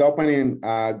if the dopamine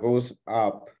goes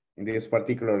up in this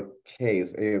particular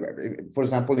case, for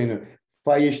example, in a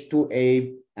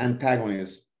 5-H2A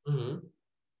antagonist,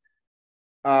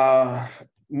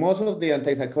 most of the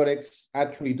antipsychotics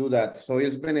actually do that. So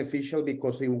it's beneficial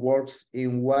because it works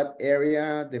in what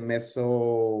area? The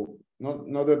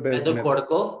not the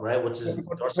mesocortical, right? Which is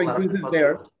so increases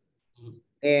there,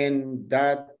 and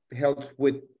that helps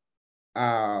with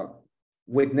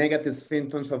negative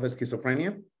symptoms of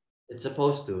schizophrenia. It's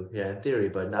supposed to, yeah, in theory,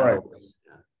 but not Right. always.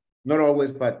 Yeah. Not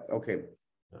always, but okay,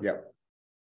 yeah.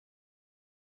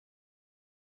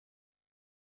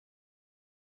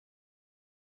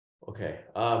 Okay.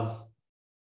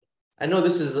 I know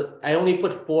this is, I only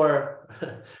put four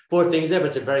things there, but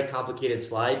it's a very complicated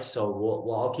slide. So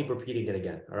I'll keep repeating it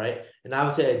again. All right. And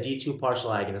obviously a D2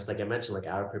 partial agonist, like I mentioned, like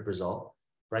aripiprazole,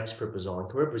 brexpiprazole, and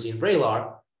cariprazine,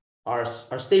 Vraylar are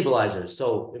stabilizers.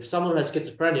 So if someone has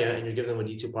schizophrenia and you're giving them a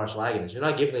D2 partial agonist, you're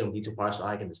not giving them a D2 partial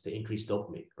agonist to increase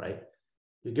dopamine, right?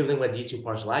 You're giving them a D2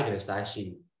 partial agonist to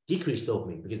actually decrease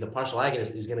dopamine, because the partial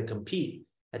agonist is going to compete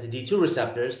at the D2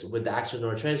 receptors with the actual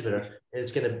neurotransmitter, and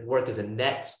it's going to work as a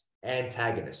net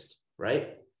antagonist,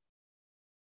 right?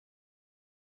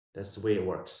 That's the way it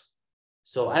works.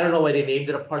 So I don't know why they named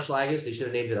it a partial agonist. They should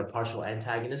have named it a partial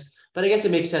antagonist. But I guess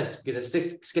it makes sense because in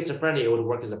schizophrenia, it would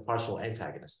work as a partial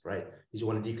antagonist, right? Because you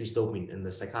want to decrease dopamine in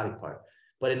the psychotic part.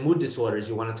 But in mood disorders,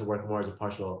 you want it to work more as a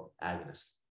partial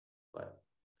agonist. But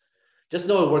just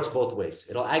know it works both ways.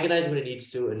 It'll agonize when it needs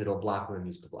to, and it'll block when it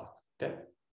needs to block, okay?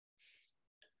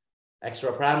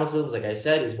 Extrapyramidal symptoms, like I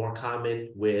said, is more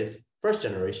common with first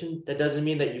generation. That doesn't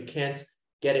mean that you can't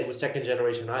get it with second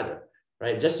generation either,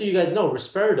 right? Just so you guys know,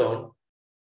 risperidone,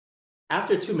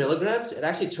 after 2 milligrams, it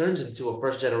actually turns into a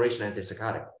first generation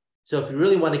antipsychotic. So if you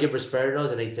really want to give risperidone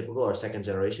as an atypical or second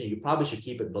generation, you probably should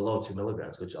keep it below 2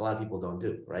 milligrams, which a lot of people don't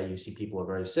do, right? You see people are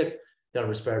very sick, they're on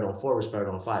risperidone 4,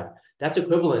 risperidone 5. That's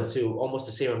equivalent to almost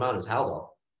the same amount as Haldol,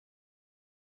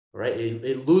 right?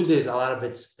 It loses a lot of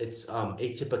its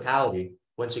atypicality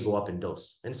once you go up in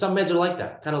dose. And some meds are like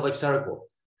that, kind of like Seroquel.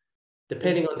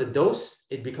 Depending on the dose,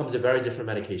 it becomes a very different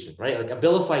medication, right? Like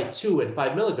Abilify 2 and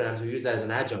 5 milligrams, we use that as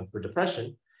an adjunct for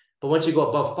depression. But once you go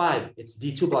above 5, its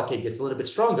D2 blockade gets a little bit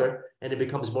stronger and it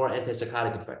becomes more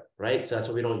antipsychotic effect, right? So that's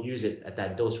why we don't use it at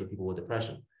that dose for people with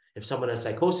depression. If someone has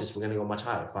psychosis, we're going to go much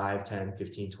higher, 5, 10,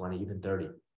 15, 20, even 30,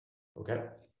 okay?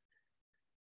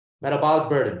 Metabolic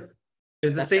burden.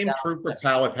 Is the same true for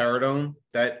paliperidone,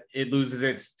 that it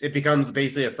becomes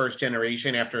basically a first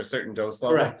generation after a certain dose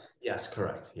level? Correct. Yes,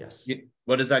 correct. Yes.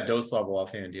 What is that dose level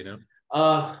offhand, do you know?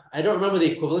 I don't remember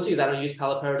the equivalency because I don't use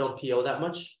paliperidone PO that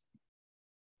much.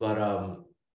 But I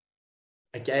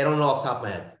don't know off the top of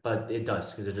my head, but it does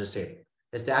because it's the same.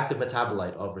 It's the active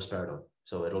metabolite of risperidone,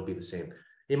 so it'll be the same.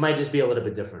 It might just be a little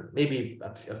bit different, maybe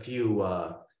a few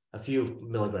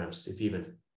milligrams, if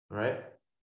even. All right.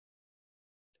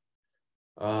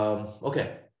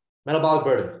 Okay, metabolic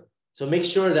burden. So make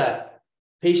sure that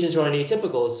patients who are on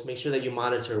atypicals, make sure that you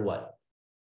monitor what?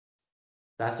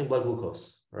 Fasting blood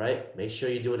glucose, right? Make sure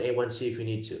you do an A1C if you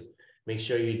need to. Make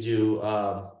sure you do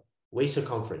waist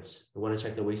circumference. You want to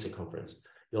check the waist circumference.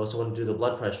 You also want to do the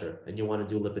blood pressure, and you want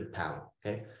to do lipid panel,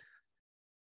 okay?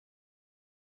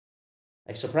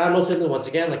 Extrapyramidal symptoms, once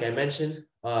again, like I mentioned,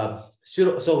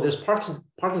 so there's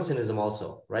Parkinsonism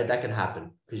also, right? That can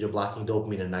happen because you're blocking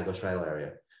dopamine in the nigrostriatal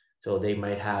area. So they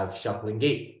might have shuffling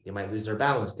gait. They might lose their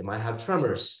balance. They might have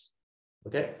tremors,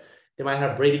 okay? They might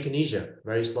have bradykinesia,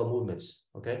 very slow movements,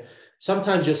 okay?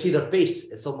 Sometimes you'll see their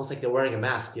face. It's almost like they're wearing a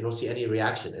mask. You don't see any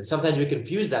reaction. And sometimes we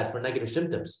confuse that for negative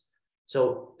symptoms.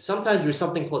 So sometimes there's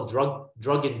something called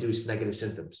drug-induced negative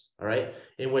symptoms, all right?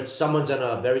 In which someone's on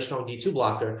a very strong D2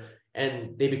 blocker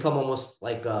and they become almost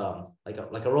like a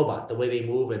robot, the way they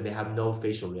move, and they have no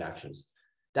facial reactions.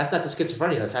 That's not the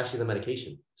schizophrenia, that's actually the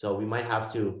medication. So we might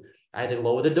have to either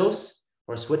lower the dose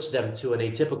or switch them to an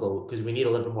atypical because we need a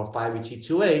little bit more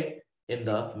 5-HT2A in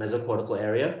the mesocortical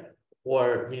area,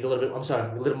 or we need a little bit, I'm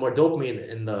sorry, a little more dopamine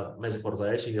in the mesocortical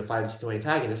area, so you need a 5-HT2A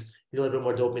antagonist. You need a little bit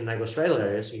more dopamine in the nigrostriatal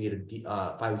area, so you need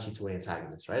a 5-HT2A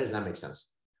antagonist, right? Does that make sense?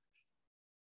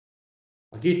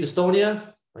 Acute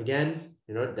dystonia, again,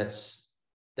 you know, that's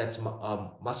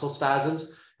muscle spasms.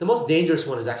 The most dangerous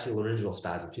one is actually laryngeal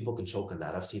spasm. People can choke on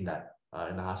that. I've seen that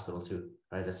in the hospital too,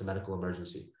 right? That's a medical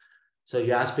emergency. So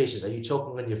you ask patients, are you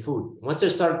choking on your food? Once they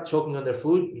start choking on their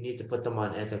food, you need to put them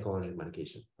on anticholinergic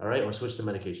medication, all right? Or switch the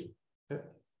medication. Okay.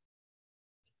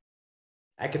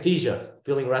 Akathisia,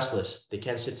 feeling restless. They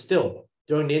can't sit still.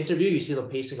 During the interview, you see them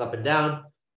pacing up and down.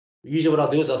 Usually what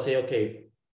I'll do is I'll say, okay,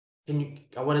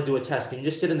 I want to do a test. Can you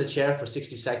just sit in the chair for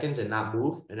 60 seconds and not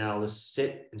move? And then I'll just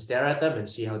sit and stare at them and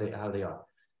see how they are.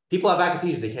 People have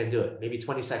akathisia, they can't do it. Maybe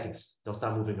 20 seconds. They'll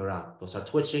start moving around. They'll start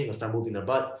twitching. They'll start moving their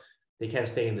butt. They can't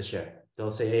stay in the chair.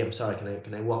 They'll say, hey, I'm sorry.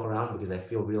 Can I walk around because I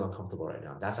feel real uncomfortable right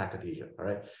now? That's akathisia. All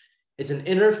right. It's an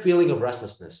inner feeling of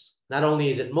restlessness. Not only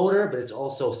is it motor, but it's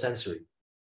also sensory.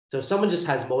 So if someone just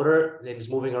has motor and is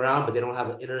moving around, but they don't have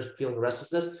an inner feeling of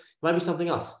restlessness, it might be something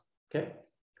else. Okay.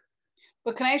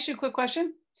 But can I ask you a quick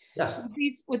question? Yes.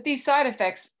 With these side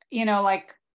effects, you know,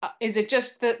 like, is it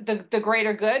just the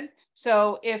greater good?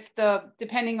 So if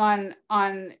depending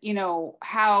on, you know,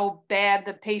 how bad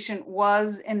the patient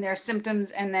was in their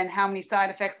symptoms and then how many side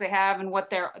effects they have and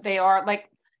what they are, like,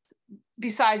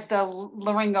 besides the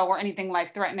laryngo or anything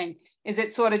life threatening, is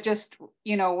it sort of just,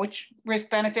 you know, which risk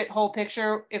benefit whole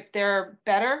picture, if they're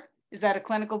better, is that a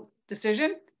clinical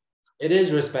decision? It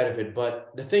is risk benefit,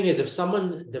 but the thing is, if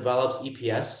someone develops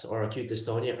EPS or acute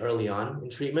dystonia early on in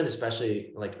treatment,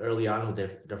 especially like early on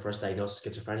with their first diagnosis,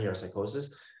 schizophrenia or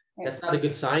psychosis, that's not a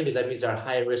good sign because that means they're at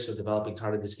high risk of developing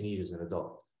tardive dyskinesia as an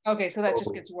adult. Okay, so that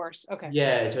just gets worse. Okay.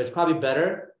 Yeah, so it's probably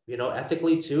better, you know,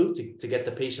 ethically too, to get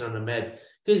the patient on a med,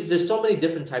 because there's so many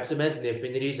different types of meds and the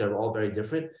affinities are all very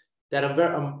different, that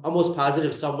I'm almost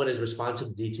positive someone is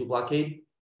responsive to D2 blockade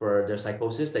for their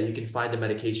psychosis, that you can find a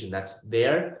medication that's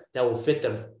there that will fit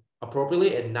them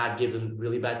appropriately and not give them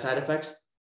really bad side effects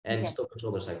and still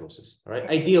control their psychosis. All right.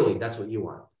 Ideally, that's what you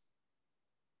want.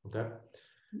 Okay.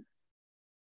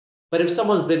 But if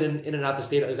someone's been in and out the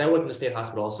state, because I worked in the state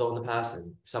hospital also in the past,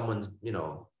 and someone's, you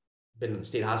know, been in the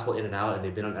state hospital in and out and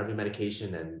they've been on every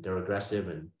medication and they're aggressive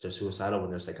and they're suicidal when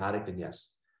they're psychotic, then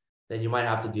yes, then you might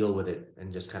have to deal with it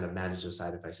and just kind of manage those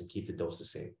side effects and keep the dose the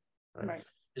same. Right.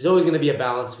 There's always going to be a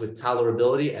balance with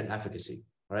tolerability and efficacy,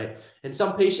 right? And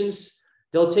some patients,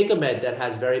 they'll take a med that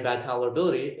has very bad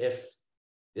tolerability if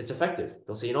it's effective.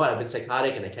 They'll say, you know what, I've been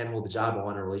psychotic and I can't hold a job, I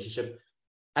want a relationship.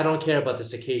 I don't care about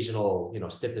this occasional, you know,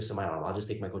 stiffness in my arm. I'll just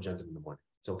take my Cogentin in the morning.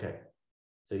 It's okay.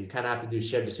 So you kind of have to do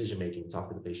shared decision-making, talk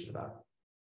to the patient about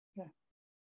it.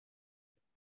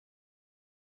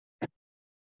 Yeah.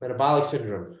 Metabolic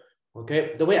syndrome.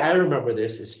 Okay. The way I remember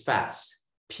this is FATS.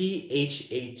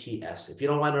 PHATS. If you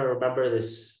don't want to remember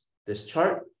this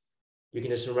chart, you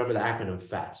can just remember the acronym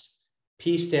FATS.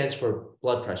 P stands for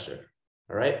blood pressure.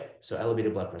 All right. So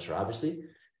elevated blood pressure, obviously.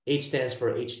 H stands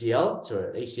for HDL.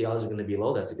 So HDLs are going to be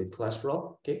low. That's a good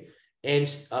cholesterol. Okay. And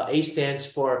A stands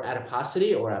for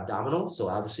adiposity or abdominal. So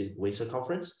obviously waist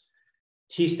circumference.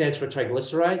 T stands for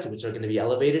triglycerides, which are going to be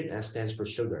elevated. And S stands for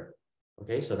sugar.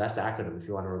 Okay. So that's the acronym if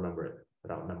you want to remember it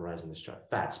without memorizing this chart.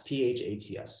 FATS,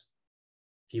 PHATS.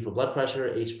 P for blood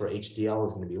pressure, H for HDL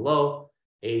is going to be low.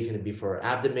 A is going to be for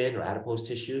abdomen or adipose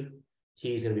tissue.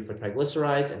 T is going to be for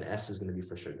triglycerides, and S is going to be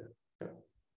for sugar. Okay.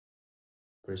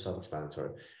 Pretty self-explanatory.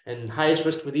 And highest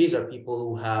risk for these are people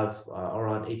who have are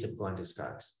on atypical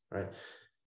antipsychotics, right?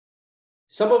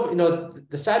 Some of, you know,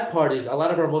 the sad part is a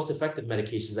lot of our most effective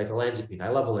medications, like olanzapine, I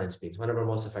love olanzapine, it's one of our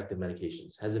most effective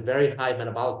medications, has a very high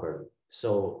metabolic burden.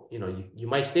 So, you know, you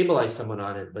might stabilize someone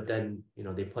on it, but then, you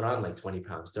know, they put on like 20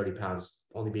 pounds, 30 pounds,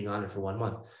 only being on it for 1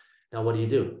 month. Now, what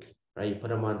do? Right? You put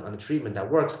them on a treatment that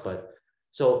works. But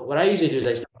so what I usually do is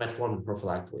I start metformin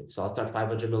prophylactically. So I'll start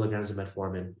 500 milligrams of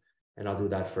metformin and I'll do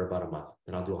that for about a month.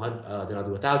 Then I'll do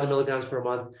 1,000 milligrams for a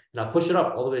month and I'll push it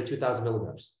up all the way to 2,000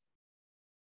 milligrams.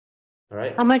 All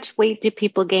right. How much weight do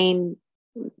people gain?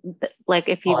 Like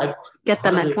if you get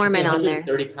the metformin on there?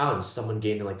 30 pounds, someone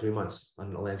gained in like 3 months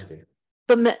on olanzapine.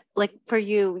 But like for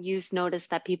you noticed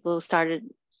that people you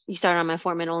started on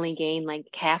metformin only gain like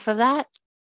half of that?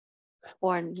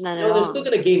 Or none at all? They're still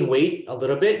going to gain weight a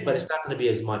little bit, but it's not going to be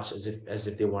as much as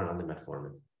if they weren't on the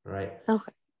metformin, right?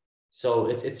 Okay. So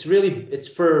it's really, it's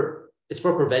for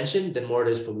prevention than more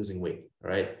it is for losing weight,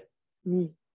 right?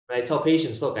 Mm. I tell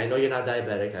patients, look, I know you're not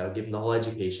diabetic. I'll give them the whole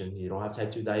education. You don't have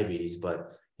type 2 diabetes,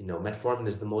 but you know, metformin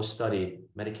is the most studied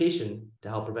medication to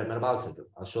help prevent metabolic syndrome.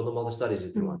 I'll show them all the studies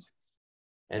if they want to.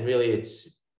 And really,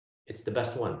 it's the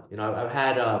best one. You know, I've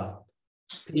had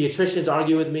pediatricians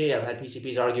argue with me. I've had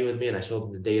PCPs argue with me, and I show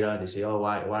them the data. They say, "Oh,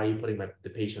 why are you putting the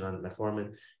patient on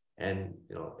metformin?" And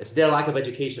it's their lack of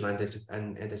education on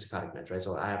antipsychotic meds, right?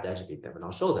 So I have to educate them, and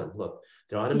I'll show them, look,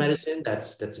 they're on a medicine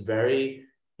that's very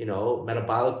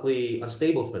metabolically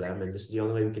unstable for them, and this is the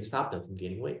only way we can stop them from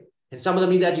gaining weight. And some of them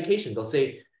need education. They'll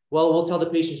say, "Well, we'll tell the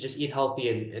patients just eat healthy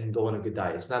and go on a good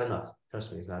diet." It's not enough.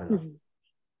 Trust me, it's not enough.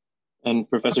 And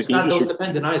Professor, it's not dose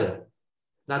dependent either.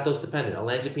 Not dose dependent.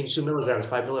 Olanzapine 2 milligrams,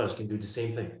 5 milligrams can do the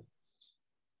same thing.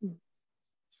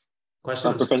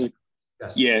 Questions? Professor,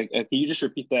 yes. Yeah, can you just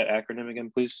repeat that acronym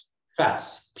again, please?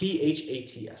 FATS,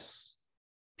 PHATS.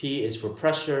 P is for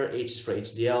pressure, H is for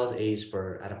HDLs, A is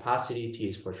for adiposity, T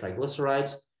is for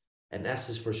triglycerides, and S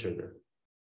is for sugar.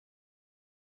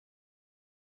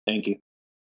 Thank you.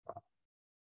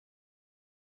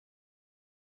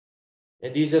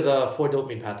 And these are the 4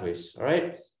 dopamine pathways, all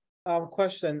right?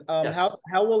 Question, Yes.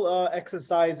 how will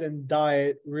exercise and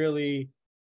diet really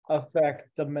affect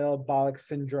the metabolic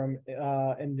syndrome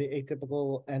in the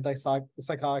atypical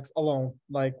antipsychotics alone,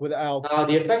 like without?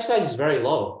 The effect size is very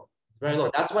low, very low.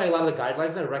 That's why a lot of the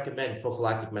guidelines that recommend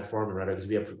prophylactic metformin, right? Because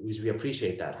we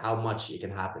appreciate that, how much it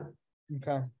can happen.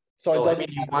 Okay. So I mean,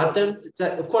 you want them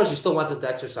to, of course, you still want them to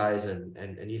exercise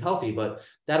and eat healthy, but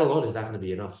that alone is not going to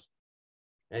be enough.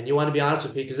 And you want to be honest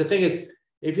with people, because the thing is,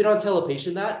 if you don't tell a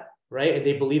patient that, right, and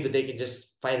they believe that they can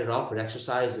just fight it off with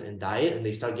exercise and diet, and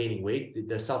they start gaining weight,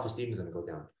 their self-esteem is going to go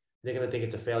down. They're going to think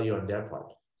it's a failure on their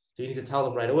part. So you need to tell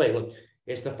them right away, look,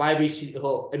 it's the 5-HT,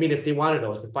 well, I mean, if they want to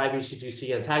know, it's the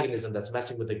 5-HT2C antagonism that's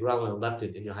messing with the ghrelin and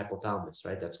leptin in your hypothalamus,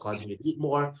 right? That's causing you to eat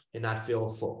more and not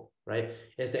feel full, right?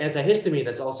 It's the antihistamine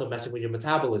that's also messing with your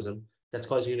metabolism that's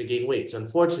causing you to gain weight. So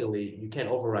unfortunately, you can't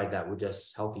override that with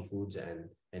just healthy foods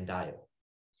and diet.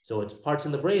 So it's parts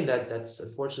in the brain that's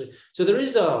unfortunately. So there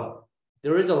is a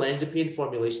olanzapine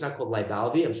formulation not called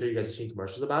Lybalvi. I'm sure you guys have seen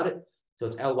commercials about it. So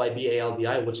it's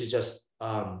Lybalvi, which is just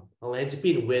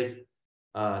olanzapine with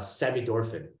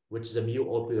samidorphan, which is a mu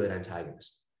opioid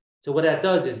antagonist. So what that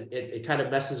does is it kind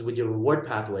of messes with your reward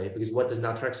pathway, because what does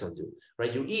naltrexone do,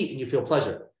 right? You eat and you feel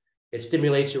pleasure. It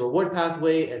stimulates your reward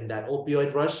pathway, and that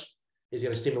opioid rush is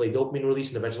going to stimulate dopamine release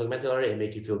in the ventral tegmental area and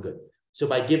make you feel good. So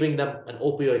by giving them an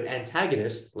opioid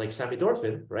antagonist like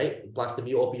samidorphan, right, it blocks the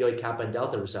mu opioid kappa and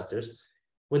delta receptors.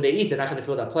 When they eat, they're not going to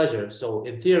feel that pleasure. So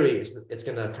in theory, it's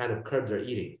going to kind of curb their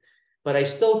eating. But I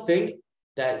still think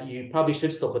that you probably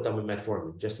should still put them with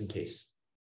metformin just in case,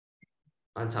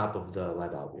 on top of the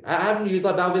Lybalvi. I haven't used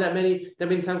Lybalvi that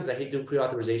many times because I hate doing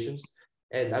pre-authorizations.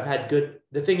 And I've had good.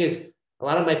 The thing is, a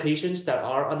lot of my patients that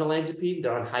are on olanzapine,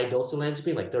 they're on high dose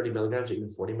olanzapine, like 30 milligrams or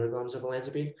even 40 milligrams of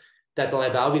olanzapine. That the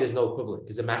Lybalvi, there's no equivalent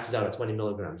because it maxes out at 20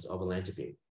 milligrams of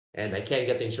olanzapine. And I can't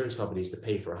get the insurance companies to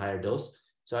pay for a higher dose.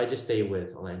 So I just stay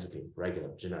with olanzapine, regular,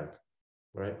 generic,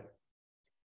 right?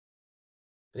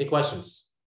 Any questions?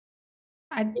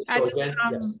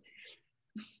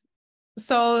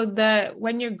 So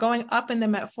when you're going up in the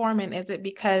metformin, is it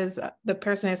because the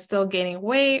person is still gaining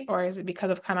weight, or is it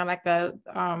because of kind of like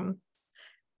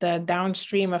the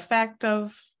downstream effect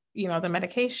of, the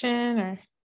medication, or?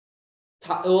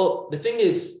 Well, the thing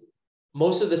is,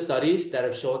 most of the studies that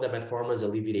have shown that metformin has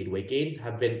alleviated weight gain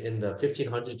have been in the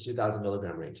 1,500 to 2,000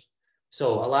 milligram range.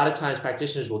 So a lot of times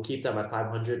practitioners will keep them at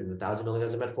 500 and 1,000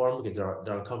 milligrams of metformin because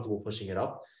they're uncomfortable pushing it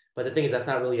up. But the thing is, that's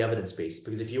not really evidence-based,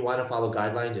 because if you want to follow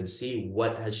guidelines and see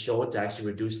what has shown to actually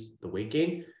reduce the weight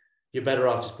gain, you're better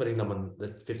off just putting them on the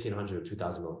 1,500 or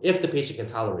 2,000 milligrams if the patient can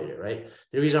tolerate it, right?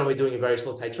 The reason why we're doing a very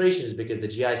slow titration is because the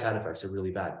GI side effects are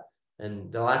really bad.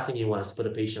 And the last thing you want is to put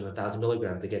a patient on 1,000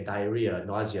 milligrams to get diarrhea,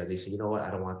 nausea. They say, you know what,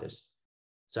 I don't want this.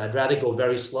 So I'd rather go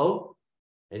very slow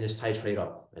and just titrate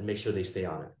up and make sure they stay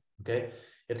on it. Okay.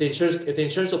 If the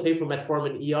insurance will pay for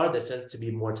metformin ER, that's meant to be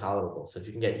more tolerable. So if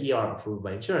you can get ER approved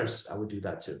by insurance, I would do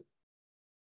that too.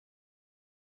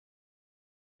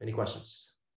 Any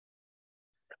questions?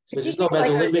 So just know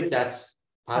mesolimbic, that's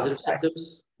positive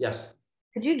symptoms. Yes.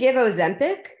 Could you give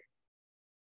Ozempic?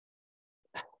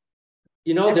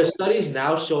 There's studies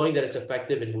now showing that it's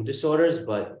effective in mood disorders,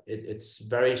 but it's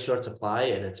very short supply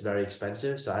and it's very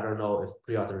expensive. So I don't know if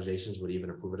pre-authorizations would even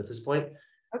approve it at this point.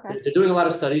 Okay. They're doing a lot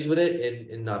of studies with it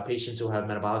in patients who have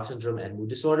metabolic syndrome and mood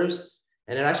disorders.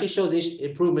 And it actually shows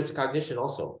improvements in cognition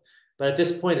also. But at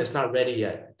this point, it's not ready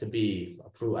yet to be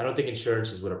approved. I don't think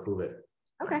insurances would approve it.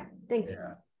 Okay, thanks.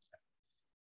 Yeah.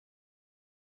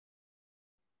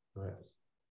 All right.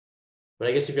 But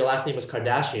I guess if your last name was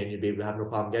Kardashian, you'd be able to have no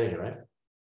problem getting it, right?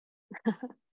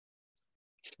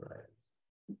 Right.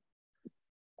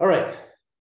 All right.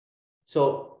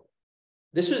 So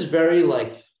this was very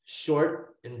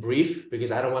short and brief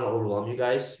because I don't want to overwhelm you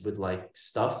guys with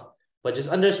stuff. But just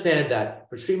understand that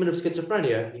for treatment of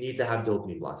schizophrenia, you need to have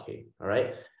dopamine blockade, all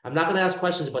right? I'm not going to ask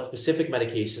questions about specific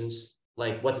medications,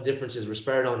 like what the difference is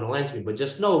risperidone and olanzapine, but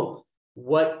just know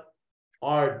what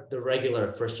are the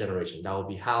regular first generation. That would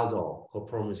be Haldol,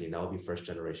 chlorpromazine, that would be first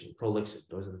generation, Prolixin.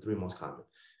 Those are the three most common.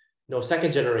 No,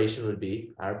 second generation would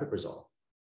be aripiprazole,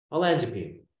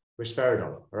 olanzapine,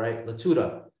 risperidone, all right?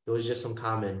 Latuda, those are just some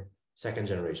common second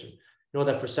generation. Know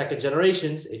that for second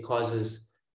generations, it causes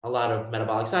a lot of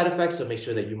metabolic side effects, so make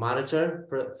sure that you monitor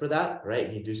for that,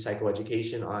 right? You do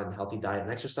psychoeducation on healthy diet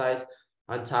and exercise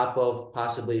on top of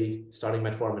possibly starting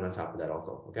metformin on top of that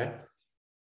also, okay?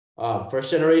 First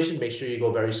generation, make sure you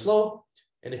go very slow.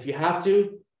 And if you have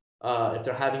to, if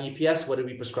they're having EPS, what do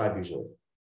we prescribe usually?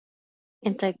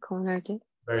 Anticholinergic.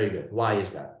 Very good. Why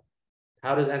is that?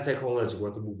 How does anticholinergic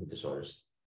work in movement disorders?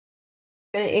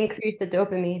 Going to increase the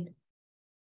dopamine.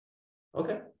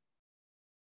 Okay.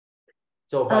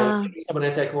 So by giving someone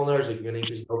anticholinergic, you're going to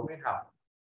increase dopamine. How?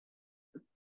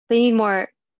 They need more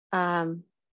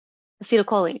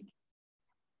acetylcholine.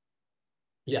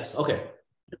 Yes. Okay.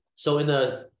 So in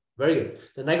the very good,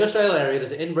 the nigrostriatal area,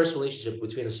 there's an inverse relationship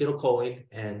between acetylcholine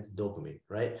and dopamine,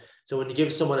 right? So when you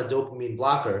give someone a dopamine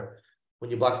blocker, when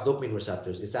you block the dopamine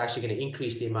receptors, it's actually going to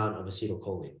increase the amount of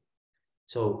acetylcholine.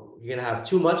 So you're going to have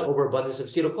too much overabundance of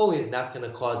acetylcholine, and that's going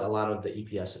to cause a lot of the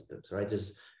EPS symptoms, right?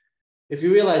 If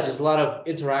you realize there's a lot of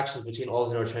interactions between all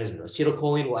the neurotransmitters.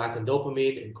 Acetylcholine will act on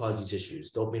dopamine and cause these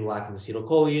issues. Dopamine will act on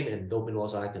acetylcholine, and dopamine will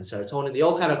also act on serotonin. They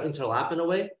all kind of overlap in a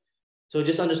way. So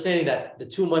just understanding that the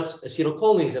too much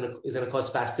acetylcholine is going to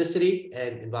cause spasticity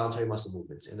and involuntary muscle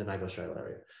movements in the nigrostriatal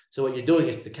area. So what you're doing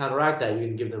is to counteract that, you're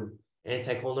going to give them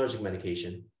anticholinergic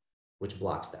medication, which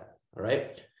blocks that. All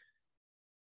right.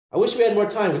 I wish we had more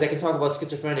time because I can talk about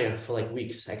schizophrenia for like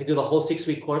weeks. I could do the whole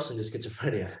 6-week course on just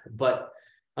schizophrenia, but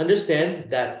understand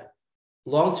that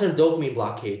long-term dopamine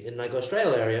blockade in the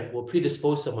nigrostriatal area will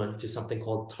predispose someone to something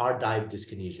called tardive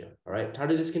dyskinesia. All right.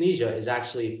 Tardive dyskinesia is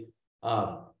actually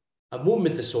a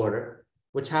movement disorder,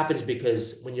 which happens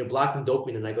because when you're blocking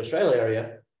dopamine in the nigrostriatal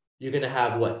area, you're going to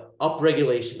have what?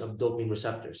 Upregulation of dopamine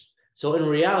receptors. So in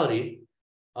reality,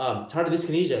 tardive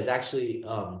dyskinesia is actually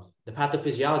the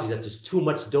pathophysiology that there's too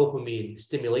much dopamine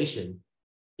stimulation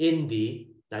in the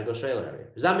nigrostriatal area.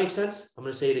 Does that make sense? I'm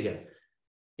going to say it again.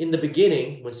 In the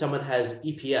beginning, when someone has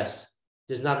EPS,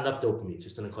 there's not enough dopamine. So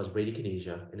it's going to cause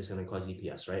bradykinesia and it's going to cause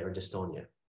EPS, right? Or dystonia.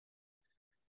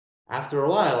 After a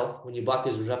while, when you block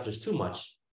these receptors too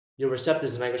much, your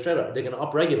receptors in nigrostriatal, they're going to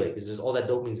upregulate because all that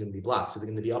dopamine is going to be blocked. So they're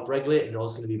going to be upregulated and they're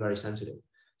also going to be very sensitive.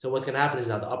 So what's going to happen is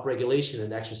now the upregulation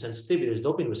and extra sensitivity to those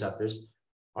dopamine receptors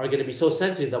are going to be so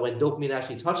sensitive that when dopamine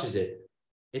actually touches it,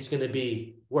 it's going to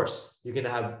be worse. You're going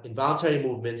to have involuntary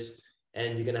movements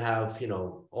and you're going to have, you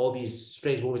know, all these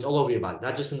strange movements all over your body,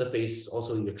 not just in the face.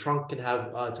 Also, your trunk can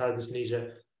have tardive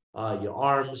dyskinesia, your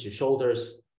arms, your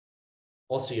shoulders,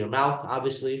 also your mouth,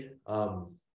 obviously.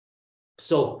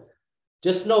 So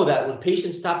just know that when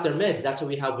patients stop their meds, that's when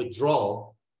we have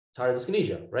withdrawal tardive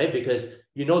dyskinesia, right? Because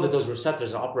you know that those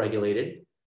receptors are upregulated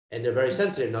and they're very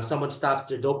sensitive. Now, someone stops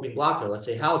their dopamine blocker, let's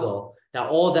say Haldol. Now,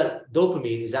 all that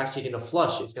dopamine is actually going to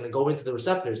flush. It's going to go into the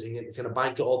receptors and it's going to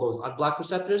bind to all those unblocked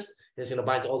receptors. And it's going to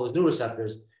bind to all those new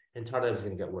receptors, and tardive is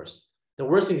going to get worse. The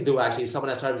worst thing to do, actually, if someone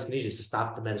has tardive dyskinesia, is to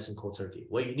stop the medicine cold turkey.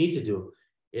 What you need to do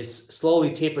is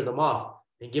slowly taper them off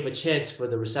and give a chance for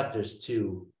the receptors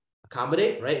to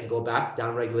accommodate, right, and go back,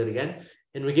 down-regulate again.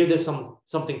 And we give them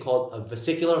something called a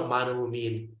vesicular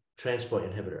monoamine transport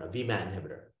inhibitor, a VMAT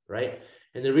inhibitor, right?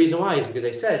 And the reason why is because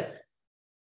I said,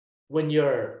 when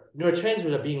your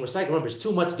neurotransmitters are being recycled, remember, it's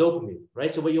too much dopamine,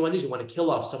 right? So what you want to do is you want to kill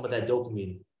off some of that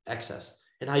dopamine excess.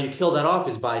 And how you kill that off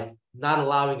is by not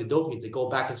allowing the dopamine to go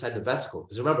back inside the vesicle.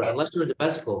 Because remember, unless you're in the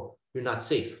vesicle, you're not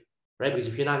safe, right? Because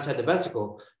if you're not inside the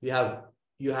vesicle, you have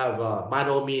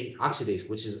monoamine oxidase,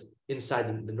 which is inside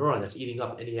the neuron that's eating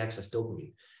up any excess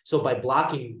dopamine. So by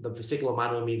blocking the vesicular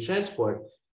monoamine transport,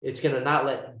 it's going to not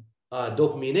let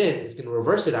dopamine in. It's going to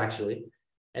reverse it, actually.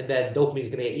 And then dopamine is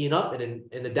going to get eaten up.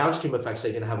 And in the downstream effects,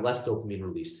 they're going to have less dopamine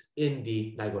release in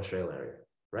the nigrostriatal area,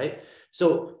 right?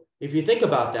 So if you think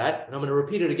about that, and I'm going to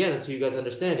repeat it again until you guys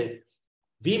understand it,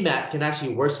 VMAT can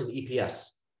actually worsen EPS.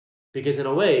 Because in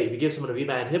a way, if you give someone a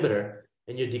VMAT inhibitor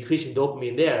and you're decreasing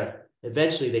dopamine there,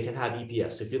 eventually they can have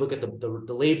EPS. So if you look at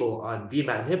the label on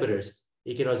VMAT inhibitors,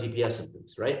 it can cause EPS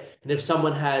symptoms, right? And if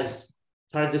someone has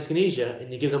tardive dyskinesia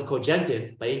and you give them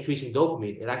cogentin by increasing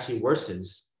dopamine, it actually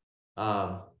worsens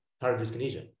tardive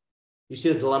dyskinesia. You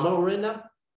see the dilemma we're in now?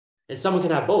 And someone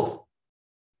can have both.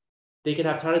 They can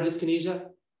have tardive dyskinesia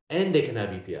and they can have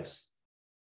EPS.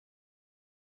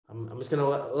 I'm just going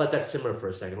to let that simmer for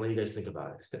a second, let you guys think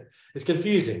about it. It's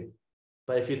confusing,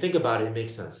 But if you think about it, it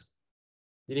makes sense.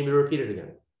 You need me to repeat it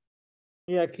again?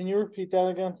 Yeah, can you repeat that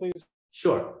again, please?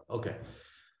 Sure. Okay.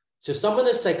 So someone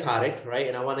is psychotic, right?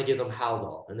 And I want to give them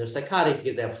Haldol. And they're psychotic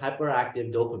because they have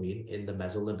hyperactive dopamine in the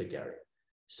mesolimbic area.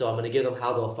 So I'm going to give them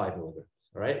Haldol 5 milligrams,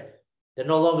 all right? They're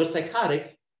no longer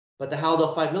psychotic, but the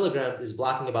Haldol 5 milligrams is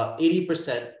blocking about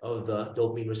 80% of the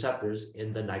dopamine receptors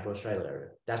in the nigrostriatal area.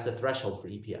 That's the threshold for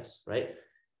EPS, right?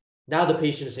 Now the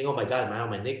patient is saying, oh my God,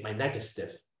 my neck is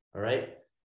stiff, all right?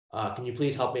 Can you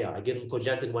please help me out? I give them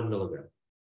Cogentin 1 milligram.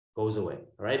 Goes away,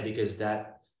 all right? Because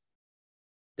that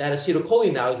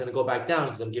acetylcholine now is going to go back down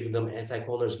because I'm giving them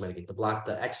anticholinergic medication to block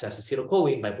the excess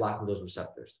acetylcholine by blocking those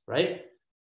receptors, right?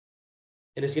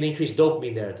 And it's going to increase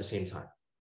dopamine there at the same time.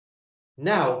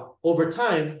 Now, over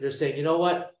time, they're saying, you know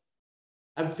what?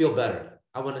 I feel better.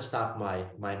 I want to stop my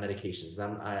medications.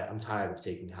 I'm tired of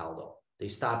taking Haldol. They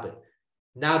stop it.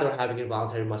 Now they're having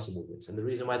involuntary muscle movements. And the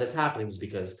reason why that's happening is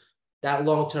because that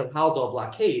long-term Haldol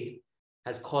blockade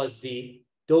has caused the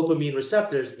dopamine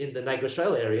receptors in the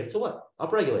nigrostriatal area to what?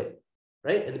 Upregulate,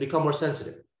 right? And they become more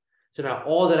sensitive. So now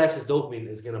all that excess dopamine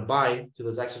is going to bind to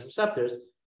those excess receptors, and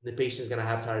the patient is going to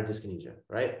have thyroid dyskinesia,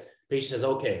 right? Patient says,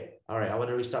 okay, all right, I want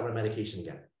to restart my medication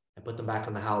again. I put them back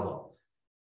on the Haldol.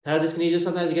 Thyroid dyskinesia,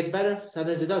 sometimes it gets better,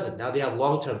 sometimes it doesn't. Now they have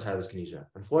long-term thyroid dyskinesia.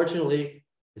 Unfortunately,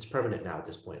 it's permanent now at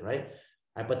this point, right?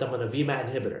 I put them on a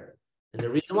VMAT inhibitor. And the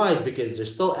reason why is because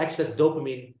there's still excess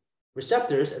dopamine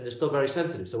receptors and they're still very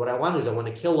sensitive. So what I want to do is I want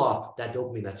to kill off that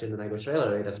dopamine that's in the nigrostriatal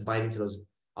area that's binding to those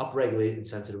upregulated and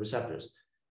sensitive receptors.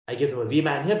 I give them a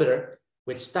VMAT inhibitor,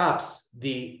 which stops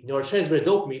the neurotransmitter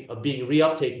dopamine of being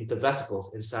reuptaken to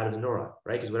vesicles inside of the neuron,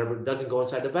 right? Because whatever doesn't go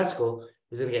inside the vesicle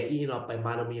is going to get eaten up by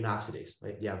monoamine oxidase,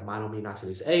 right? You have monoamine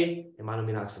oxidase A and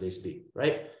monoamine oxidase B,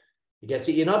 right? It gets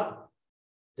eaten up.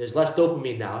 There's less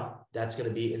dopamine now that's going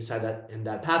to be inside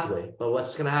that pathway. But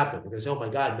what's going to happen? You're going to say, oh my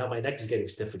God, now my neck is getting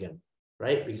stiff again,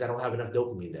 right? Because I don't have enough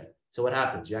dopamine there. So what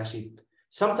happens?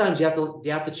 Sometimes you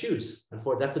have to choose. And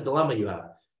that's the dilemma you have.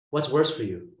 What's worse for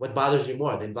you? What bothers you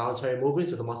more, the involuntary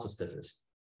movements or the muscle stiffness?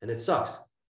 And it sucks.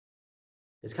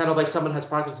 It's kind of like someone has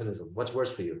Parkinsonism. What's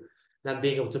worse for you? Not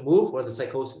being able to move or the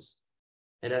psychosis?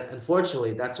 And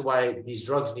unfortunately, that's why these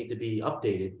drugs need to be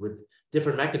updated with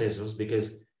different mechanisms,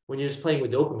 because when you're just playing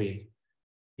with dopamine,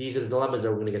 these are the dilemmas that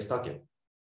we're going to get stuck in.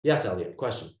 Yes, Elliot,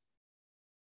 question.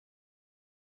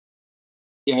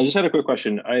 Yeah, I just had a quick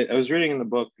question. I was reading in the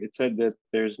book, it said that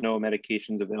there's no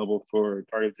medications available for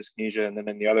tardive dyskinesia. And then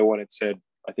in the other one, it said,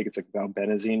 I think it's like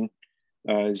valbenazine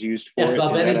is used for yes, it.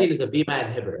 valbenazine is a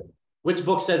VMAT inhibitor. Which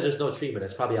book says there's no treatment?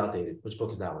 It's probably outdated. Which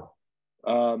book is that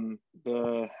one?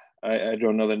 I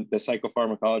don't know, the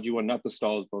psychopharmacology one, not the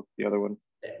Stahl's book, the other one.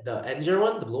 The Enger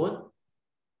one, the blue one?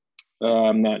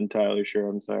 I'm not entirely sure.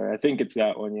 I'm sorry. I think it's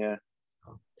that one. Yeah.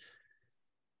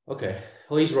 Okay.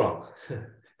 Well, he's wrong.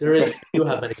 You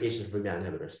have medications for VMAT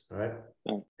inhibitors. All right.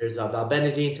 Oh. There's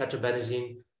valbenazine,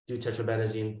 tetrabenazine,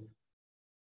 tetrabenazine.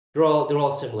 They're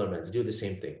all similar meds. They do the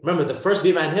same thing. Remember, the first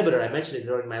VMAT inhibitor, I mentioned it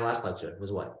during my last lecture,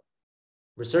 was what?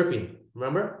 Reserpine.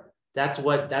 Remember? That's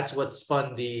what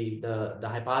spun the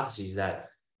hypothesis that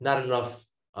not enough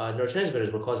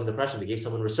neurotransmitters were causing depression. They gave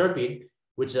someone reserpine,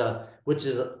 which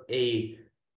is a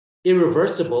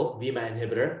irreversible VMAT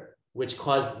inhibitor, which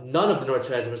caused none of the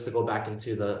neurotransmitters to go back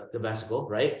into the vesicle,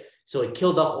 right? So it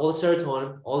killed up all the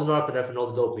serotonin, all the norepinephrine,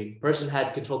 all the dopamine. Person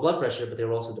had controlled blood pressure, but they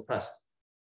were also depressed.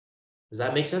 Does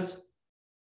that make sense?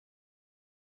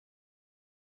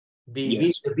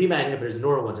 Yes. The VMAT inhibitors, the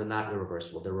neuro ones, are not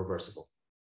irreversible. They're reversible.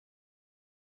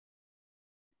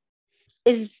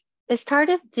 Is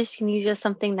tardive dyskinesia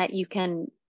something that you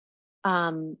can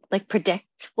like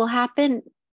predict will happen,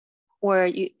 or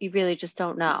you really just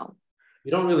don't know?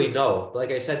 You don't really know.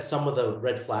 Like I said, some of the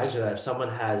red flags are that if someone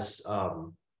has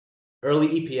early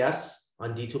EPS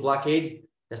on D2 blockade,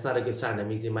 that's not a good sign. That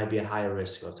means they might be at higher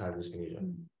risk of tardive dyskinesia.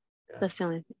 Yeah. That's the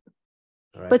only thing.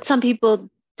 All right. But some people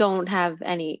don't have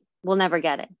any, will never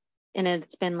get it. And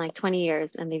it's been like 20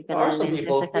 years and they've been There are some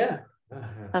people, yeah.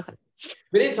 Okay.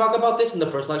 We didn't talk about this in the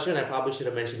first lecture, and I probably should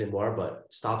have mentioned it more, but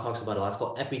Stahl talks about it a lot. It's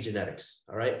called epigenetics,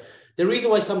 all right? The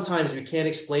reason why sometimes we can't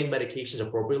explain medications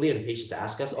appropriately and patients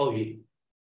ask us, oh,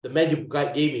 the med you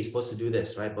gave me is supposed to do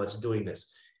this, right? But it's doing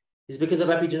this, is because of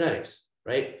epigenetics,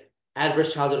 right?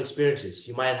 Adverse childhood experiences.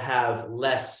 You might have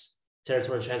less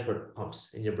serotonin transport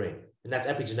pumps in your brain, and that's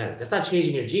epigenetic. That's not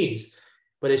changing your genes,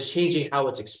 but it's changing how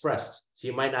it's expressed. So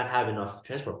you might not have enough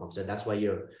transport pumps, and that's why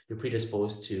you're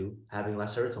predisposed to having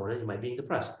less serotonin. You might be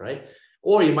depressed, right?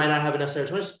 Or you might not have enough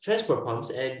serotonin transport pumps,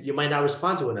 and you might not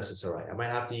respond to an SSRI. I might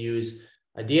have to use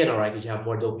a DNRI because you have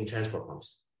more dopamine transport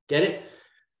pumps. Get it?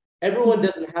 Everyone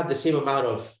doesn't have the same amount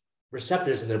of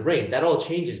receptors in their brain. That all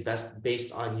changes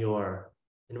based on your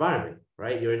environment,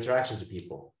 right? Your interactions with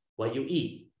people, what you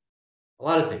eat, a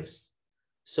lot of things.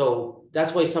 So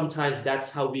that's why sometimes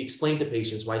that's how we explain to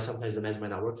patients why sometimes the meds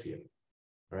might not work for you,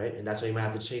 right? And that's why you might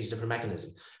have to change different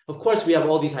mechanisms. Of course, we have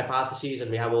all these hypotheses and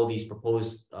we have all these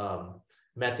proposed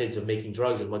methods of making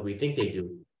drugs and what we think they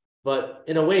do. But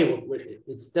in a way,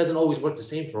 it doesn't always work the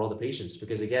same for all the patients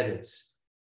because, again,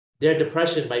 their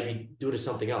depression might be due to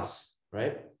something else,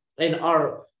 right? And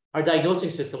our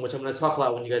diagnosing system, which I'm going to talk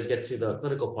about when you guys get to the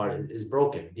clinical part, is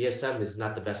broken. DSM is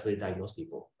not the best way to diagnose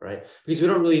people, right? Because we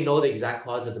don't really know the exact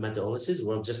cause of the mental illnesses.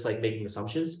 We're just like making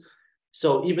assumptions.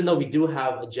 So even though we do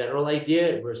have a general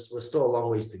idea, we're still a long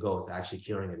ways to go to actually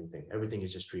curing anything. Everything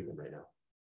is just treatment right now.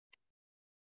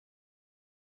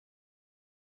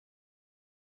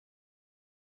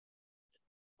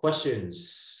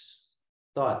 Questions,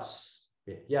 thoughts?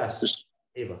 Yes,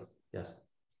 Ava, yes.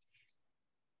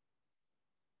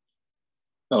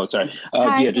 Oh, sorry.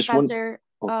 Hi, Yeah, just Professor.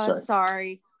 one. Oh, sorry.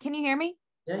 Sorry. Can you hear me?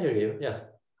 Yeah, I hear you. Yeah.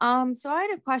 So I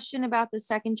had a question about the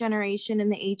second generation in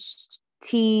the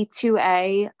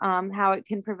HT2A, how it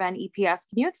can prevent EPS.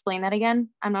 Can you explain that again?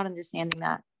 I'm not understanding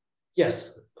that.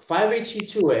 Yes,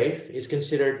 5-HT2A is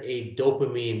considered a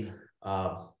dopamine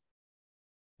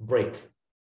break.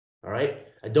 All right,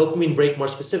 a dopamine break more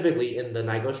specifically in the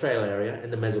nigrostriatal area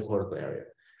and the mesocortical area.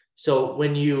 So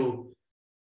when you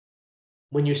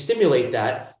stimulate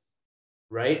that,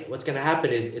 right, what's going to happen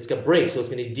is it's going to break. So it's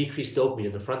going to decrease dopamine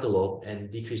in the frontal lobe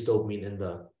and decrease dopamine in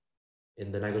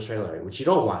the nigrostriatal area, which you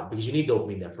don't want because you need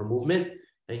dopamine there for movement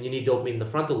and you need dopamine in the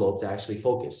frontal lobe to actually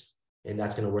focus. And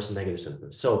that's going to worsen negative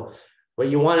symptoms. So what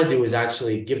you want to do is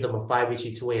actually give them a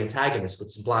 5-HT2A antagonist,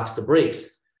 which blocks the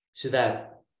brakes so that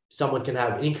someone can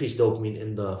have increased dopamine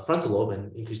in the frontal lobe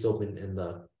and increased dopamine in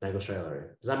the nigrostriatal area.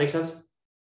 Does that make sense?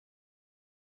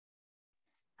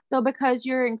 So because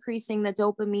you're increasing the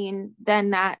dopamine,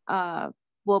 then that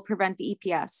will prevent the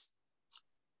EPS.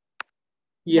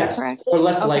 Yes, or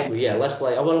less Okay. likely. Yeah, less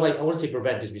likely. I want to say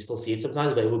prevent because we still see it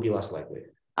sometimes, but it would be less likely.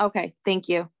 Okay, thank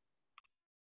you.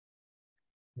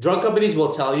 Drug companies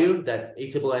will tell you that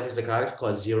atypical antipsychotics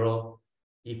cause 0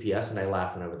 EPS, and I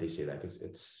laugh whenever they say that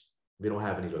because we don't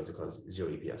have any drugs that cause 0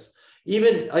 EPS.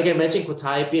 Even like I mentioned,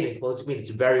 quetiapine and clozapine, it's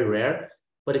very rare.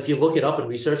 But if you look it up and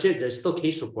research it, there's still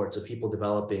case reports of people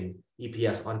developing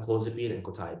EPS on clozapine and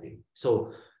quetiapine.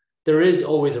 So there is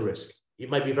always a risk.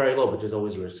 It might be very low, but there's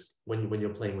always a risk when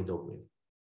you're playing with dopamine.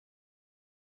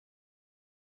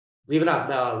 Leave it out.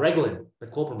 Reglan, the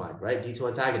clopramide, right? D2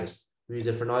 antagonist. We use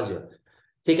it for nausea.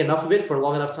 Take enough of it for a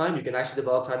long enough time, you can actually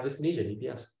develop tardive dyskinesia and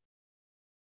EPS.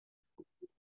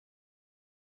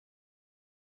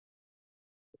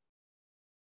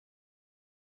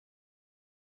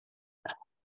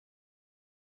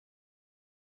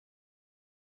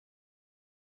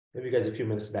 Maybe you guys have a few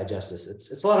minutes to digest this.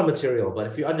 It's a lot of material, but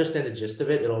if you understand the gist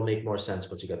of it, it'll make more sense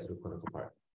once you get to the clinical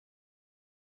part.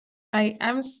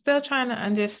 I'm still trying to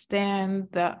understand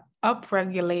the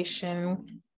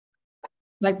upregulation,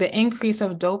 like the increase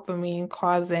of dopamine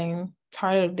causing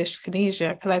tardive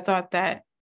dyskinesia, because I thought that,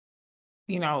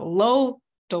 low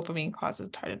dopamine causes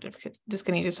tardive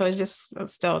dyskinesia. So it's just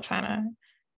still trying to.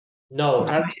 No,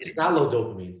 it's not low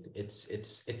dopamine. It's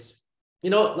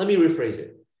let me rephrase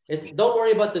it. Don't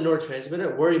worry about the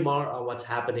neurotransmitter. Worry more on what's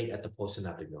happening at the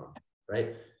postsynaptic neuron,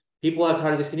 right? People have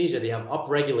tardive dyskinesia. They have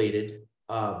upregulated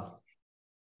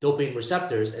dopamine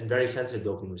receptors and very sensitive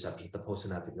dopamine receptors at the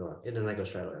postsynaptic neuron in the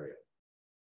nigrostriatal area.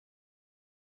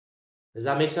 Does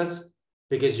that make sense?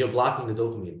 Because you're blocking the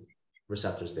dopamine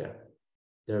receptors there.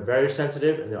 They're very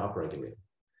sensitive and they're upregulated.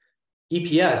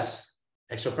 EPS,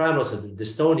 extrapyramidal syndrome,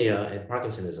 dystonia, and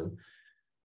Parkinsonism,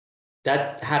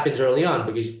 that happens early on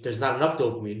because there's not enough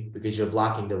dopamine because you're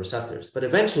blocking the receptors. But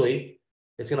eventually,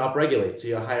 it's going to upregulate. So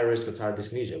you're at higher risk of tardive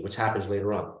dyskinesia, which happens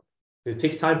later on. It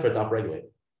takes time for it to upregulate.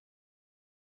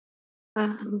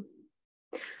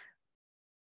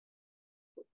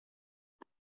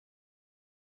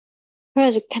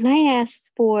 Can I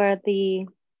ask for the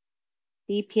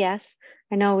EPS?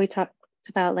 I know we talked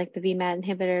about like the VMAT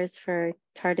inhibitors for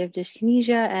tardive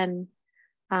dyskinesia and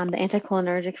the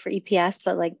anticholinergic for EPS,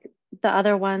 but like the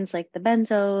other ones like the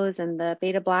benzos and the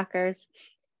beta blockers,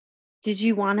 did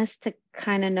you want us to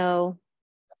kind of know,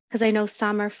 because I know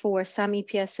some are for some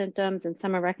EPS symptoms and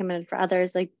some are recommended for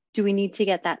others, like do we need to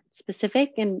get that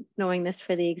specific in knowing this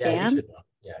for the exam? Yeah, you should.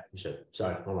 Yeah, you should.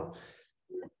 Sorry, hold on.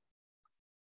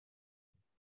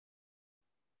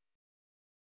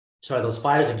 Sorry, those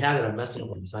fires in Canada are messing up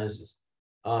my sinuses.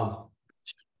 Yes,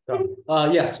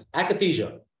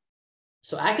 akathisia.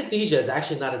 So akathisia is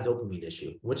actually not a dopamine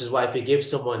issue, which is why if you give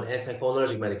someone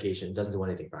anticholinergic medication, it doesn't do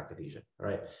anything for akathisia,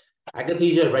 right?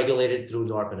 Akathisia is regulated through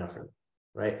norepinephrine,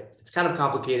 right? It's kind of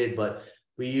complicated, but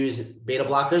we use beta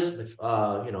blockers with,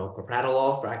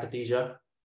 propranolol for akathisia.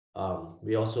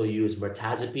 We also use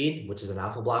mirtazapine, which is an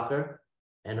alpha blocker,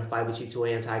 and a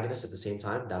 5-HT2A antagonist at the same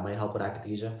time. That might help with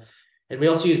akathisia. And we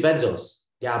also use benzos,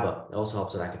 GABA. It also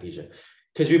helps with akathisia.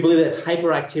 Because we believe that it's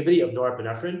hyperactivity of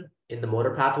norepinephrine in the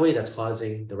motor pathway that's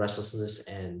causing the restlessness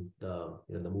and the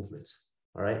movements.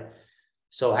 All right.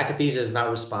 So akathisia does not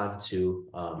respond to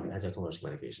anticholinergic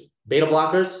medication. Beta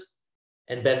blockers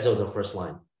and benzos are first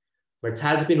line.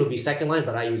 Mirtazapine would be second line,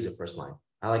 but I use it first line.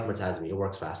 I like mirtazapine. It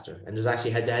works faster. And there's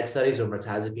actually head-to-head studies of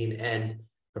mirtazapine and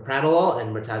propranolol,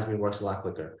 and mirtazapine works a lot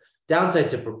quicker. Downside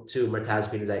to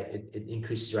mirtazapine is that it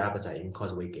increases your appetite and can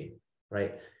cause weight gain,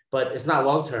 right? But it's not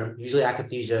long-term. Usually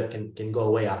akathisia can go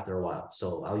away after a while.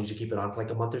 So I'll usually keep it on for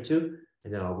like a month or two,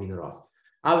 and then I'll wean it off.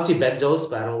 Obviously benzos,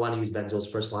 but I don't want to use benzos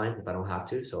first line if I don't have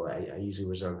to. So I usually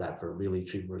reserve that for really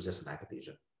treatment-resistant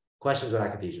akathisia. Questions on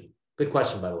akathisia? Good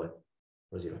question, by the way.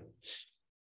 Rosita.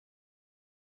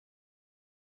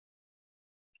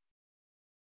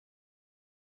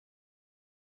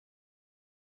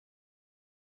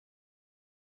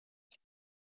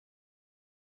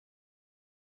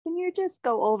 Can you just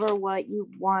go over what you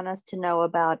want us to know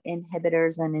about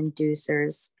inhibitors and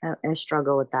inducers? I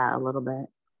struggle with that a little bit.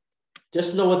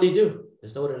 Just know what they do.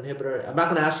 Just know what an inhibitor. I'm not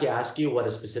going to actually ask you what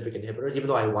a specific inhibitor is, even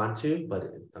though I want to, but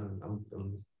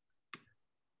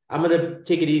I'm going to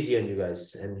take it easy on you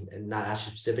guys and not ask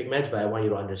you specific meds, but I want you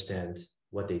to understand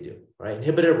what they do, right?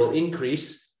 Inhibitor will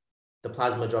increase the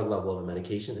plasma drug level of a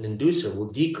medication. An inducer will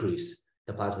decrease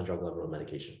the plasma drug level of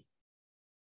medication.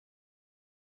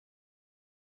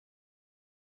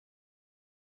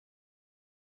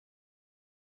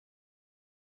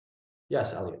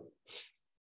 Yes, Elliot.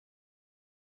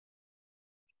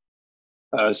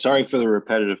 Sorry for the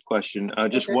repetitive question.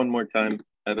 Just one more time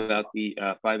about the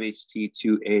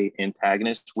 5-HT2A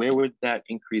antagonist. Where would that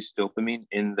increase dopamine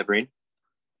in the brain?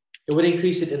 It would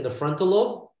increase it in the frontal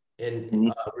lobe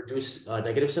and reduce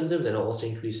negative symptoms, and it'll also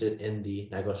increase it in the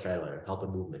nigrostriatal area,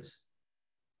 helping movements.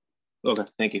 Okay,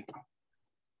 thank you.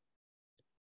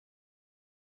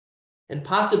 And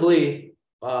possibly,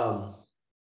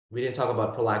 we didn't talk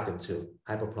about prolactin too,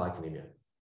 hyperprolactinemia.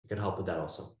 You can help with that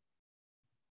also.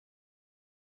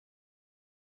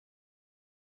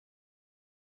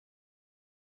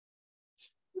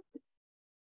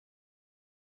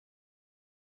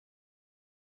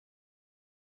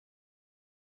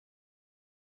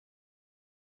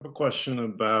 A question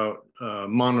about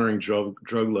monitoring drug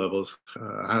levels.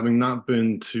 Having not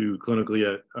been to clinical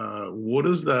yet, what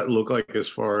does that look like as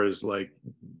far as like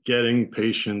getting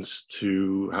patients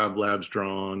to have labs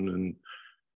drawn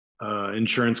and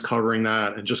insurance covering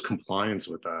that and just compliance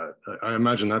with that? I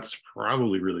imagine that's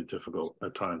probably really difficult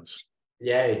at times.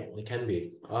 Yeah, it can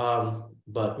be.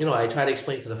 But I try to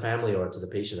explain to the family or to the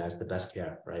patient that's the best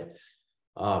care, right?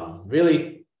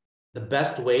 Really, the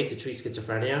best way to treat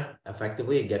schizophrenia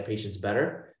effectively and get patients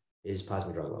better is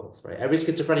plasma drug levels, right? Every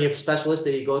schizophrenia specialist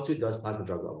that you go to does plasma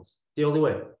drug levels. The only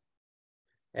way.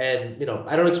 And,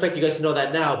 I don't expect you guys to know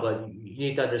that now, but you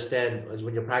need to understand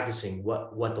when you're practicing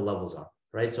what the levels are,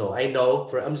 right? So I know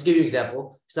I'm just giving you an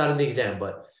example. It's not in the exam,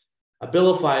 but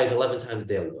Abilify is 11 times a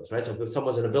daily dose, right? So if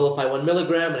someone's on Abilify 1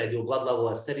 milligram and I do a blood level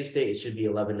at steady state, it should be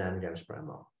 11 nanograms per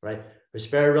ml, right?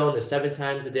 Risperidone is 7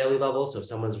 times the daily level. So if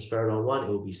someone's risperidone 1, it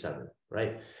will be 7,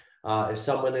 right? If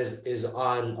someone is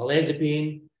on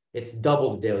olanzapine, it's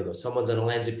double the daily dose. Someone's on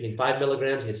olanzapine 5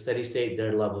 milligrams, hit steady state,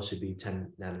 their level should be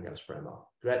 10 nanograms per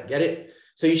ml. Get it?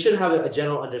 So you should have a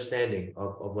general understanding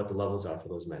of what the levels are for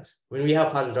those meds. When we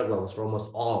have plasma drug levels for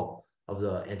almost all of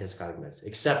the antipsychotic meds,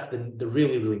 except the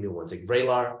really, really new ones, like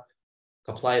Vraylar,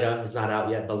 Caplyta is not out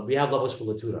yet, but we have levels for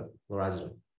Latuda,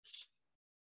 lorazepam.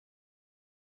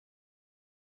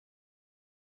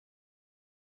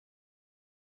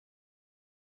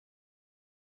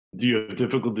 Do you have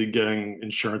difficulty getting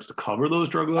insurance to cover those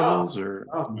drug levels, or?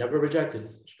 Oh, never rejected.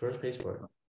 Insurance pays for it.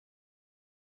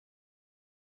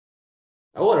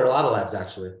 I order a lot of labs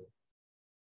actually.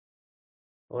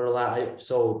 I order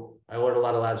a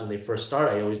lot of labs when they first start.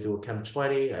 I always do a Chem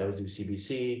 20. I always do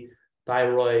CBC,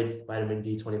 thyroid, vitamin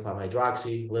D25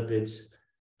 hydroxy, lipids,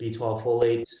 B12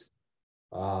 folates,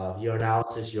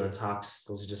 urinalysis, urine tox.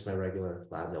 Those are just my regular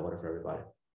labs I order for everybody.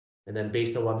 And then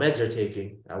based on what meds they're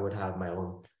taking, I would have my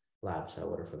own labs I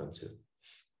order for them too.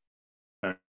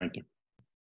 Thank you.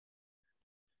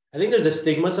 I think there's a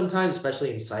stigma sometimes,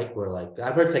 especially in psych, where like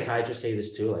I've heard psychiatrists say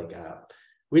this too, like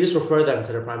We just refer them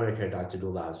to their primary care doctor to do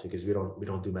labs because we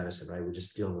don't do medicine, right? We're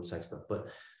just dealing with sex stuff. But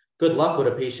good luck with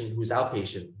a patient who's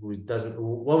outpatient, who doesn't,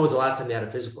 when was the last time they had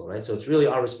a physical, right? So it's really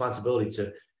our responsibility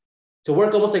to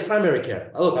work almost like primary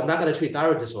care. Look, I'm not going to treat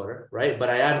thyroid disorder, right? But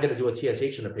I am going to do a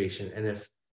TSH in a patient. And if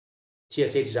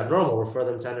TSH is abnormal, refer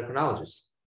them to endocrinologists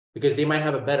because they might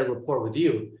have a better rapport with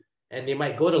you and they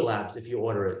might go to labs if you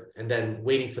order it and then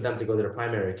waiting for them to go to their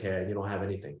primary care and you don't have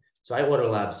anything. So I order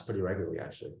labs pretty regularly,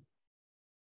 actually.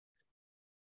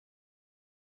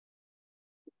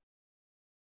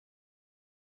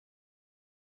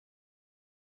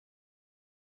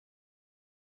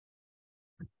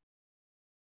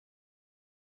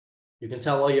 You can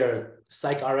tell all your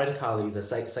psych RN colleagues that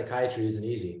psychiatry isn't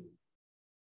easy.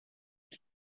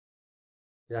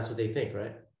 That's what they think,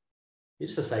 right? You're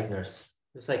just a psych nurse.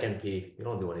 You're psych NP. You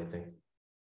don't do anything.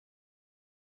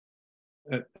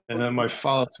 And then my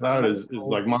follow-up to that is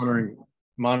like monitoring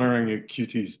a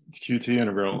QT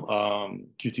interval,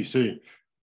 QTC.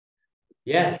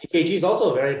 Yeah, EKG is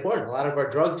also very important. A lot of our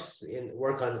drugs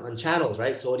work on channels,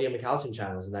 right? Sodium and calcium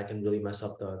channels, and that can really mess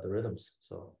up the rhythms.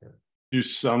 So yeah. Do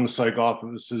some psych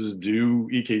offices do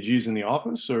EKGs in the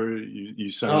office, or you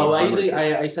send? No,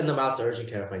 I send them out to urgent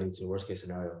care if I need to. Worst case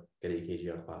scenario, get an EKG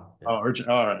on file. Yeah. Oh, urgent.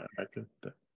 All right, good.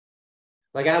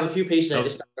 Like I have a few patients I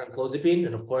just started on clozapine,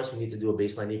 and of course we need to do a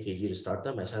baseline EKG to start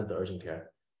them. I send them to urgent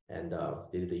care, and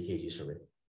they did the EKGs for me.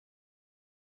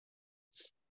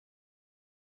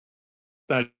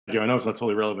 Thank you. I know it's not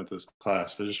totally relevant to this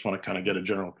class. I just want to kind of get a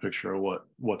general picture of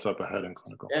what's up ahead in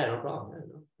clinical. Yeah, no problem. Yeah,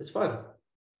 no. It's fun.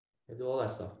 I do all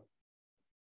that stuff.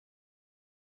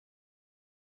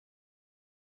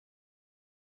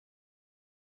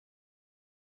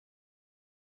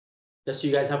 Just so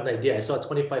you guys have an idea, I saw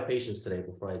 25 patients today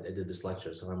before I did this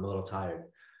lecture, so I'm a little tired.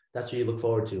 That's what you look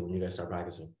forward to when you guys start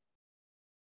practicing.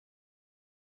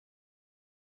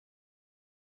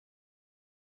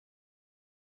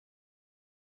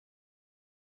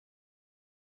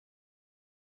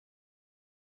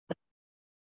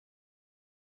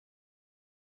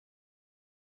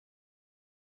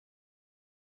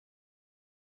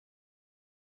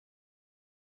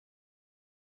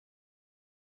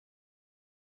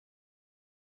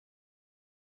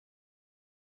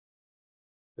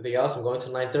 Anything else? I'm going to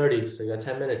 9:30, so you got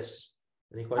 10 minutes.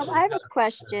 Any questions? I have a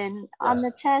question. On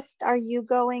the test, are you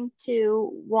going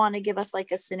to want to give us like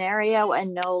a scenario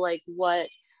and know like what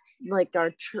like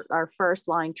our first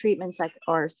line treatment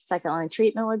or second line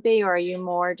treatment would be, or are you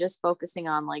more just focusing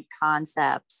on like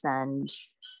concepts and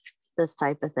this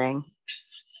type of thing?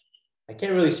 I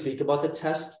can't really speak about the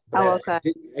test, but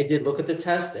I did look at the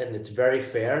test and it's very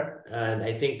fair. And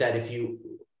I think that if you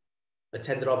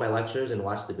attended all my lectures and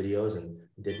watched the videos and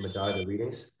did Madar, the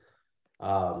readings,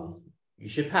 you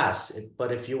should pass.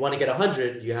 But if you want to get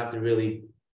 100, you have to really,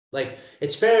 like,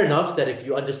 it's fair enough that if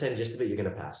you understand just a bit, you're going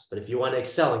to pass. But if you want to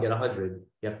excel and get 100,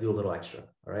 you have to do a little extra,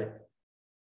 all right?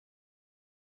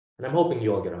 And I'm hoping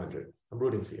you all get 100. I'm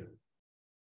rooting for you.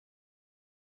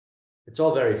 It's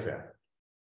all very fair.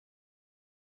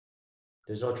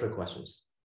 There's no trick questions.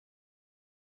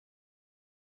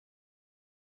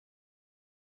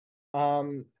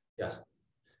 Yes.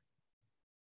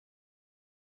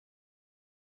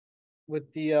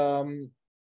 With the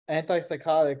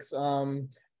antipsychotics,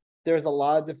 there's a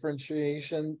lot of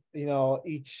differentiation. You know,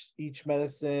 each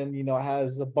medicine, you know,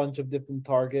 has a bunch of different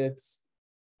targets,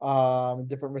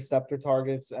 different receptor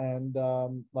targets, and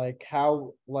like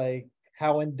how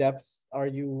in depth are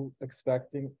you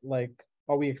expecting? Like,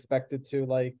 are we expected to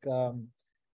like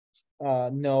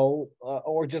know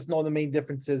or just know the main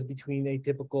differences between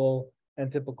atypical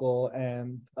and typical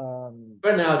and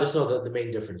right now, just know the main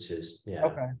differences. Yeah.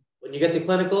 Okay. When you get the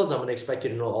clinicals, I'm going to expect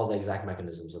you to know all the exact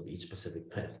mechanisms of each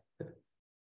specific pen.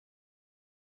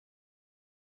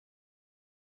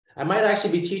 I might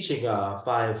actually be teaching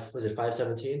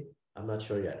 517? I'm not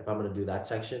sure yet if I'm going to do that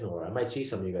section, or I might see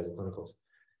some of you guys in clinicals.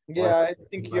 Yeah, I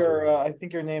think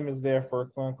your name is there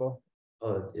for clinical.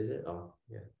 Oh, is it? Oh,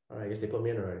 yeah. All right. I guess they put me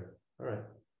in already. All right.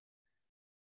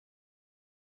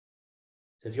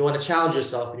 So if you want to challenge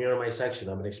yourself and you're in my section,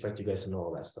 I'm going to expect you guys to know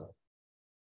all that stuff.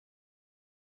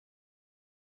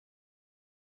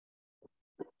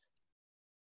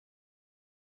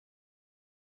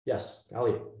 Yes,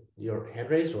 Ali, your hand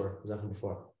raised, or was that from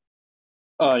before?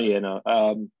 Oh, yeah, no.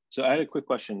 So I had a quick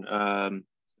question.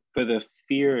 For the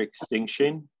fear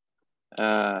extinction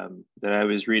that I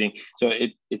was reading, so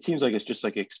it seems like it's just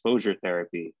like exposure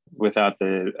therapy without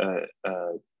the,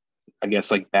 I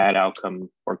guess, like bad outcome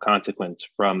or consequence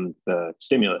from the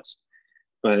stimulus.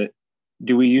 But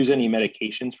do we use any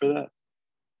medications for that?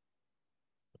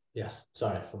 Yes.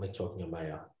 Sorry, I'm like choking on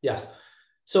my, yes.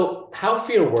 So how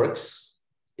fear works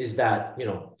is that, you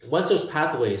know, once those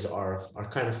pathways are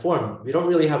kind of formed, we don't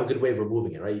really have a good way of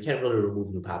removing it, right? You can't really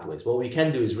remove new pathways. What we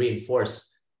can do is reinforce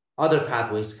other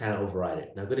pathways to kind of override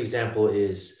it. Now, a good example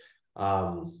is,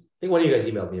 I think one of you guys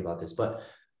emailed me about this, but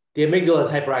the amygdala is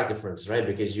hyperactive, for instance, right?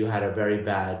 Because you had a very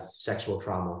bad sexual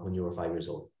trauma when you were 5 years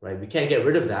old, right? We can't get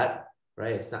rid of that,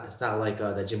 right? It's not like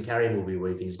that Jim Carrey movie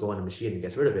where you can just go on a machine and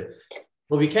get rid of it.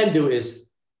 What we can do is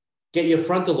get your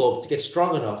frontal lobe to get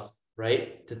strong enough,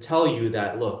 right, to tell you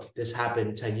that, look, this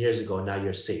happened 10 years ago, now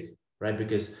you're safe, right?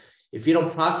 Because if you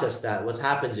don't process that, what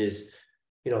happens is,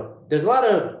 you know, there's a lot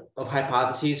of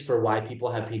hypotheses for why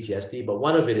people have PTSD, but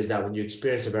one of it is that when you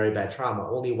experience a very bad trauma,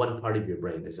 only one part of your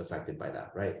brain is affected by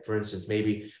that, right? For instance,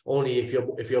 maybe only if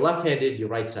you're left-handed, your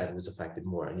right side was affected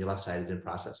more and your left side didn't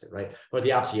process it, right? Or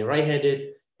the opposite, you're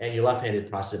right-handed and your left-handed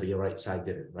processed it, but your right side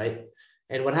didn't, right?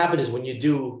 And what happens is when you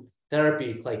do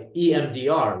therapy like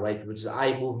EMDR, right, which is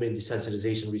eye movement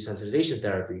desensitization, resensitization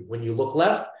therapy, when you look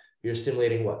left, you're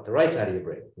stimulating what? The right side of your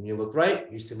brain. When you look right,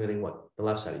 you're stimulating what? The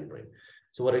left side of your brain.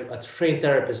 So what a trained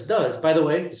therapist does, by the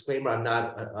way, disclaimer, I'm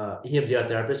not a EMDR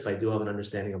therapist, but I do have an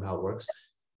understanding of how it works,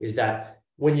 is that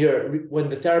when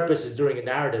the therapist is doing a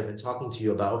narrative and talking to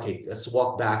you about, okay, let's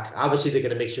walk back, obviously they're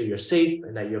going to make sure you're safe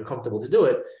and that you're comfortable to do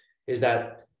it, is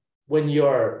that when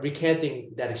you're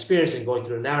recanting that experience and going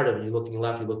through a narrative and you're looking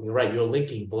left, you're looking right, you're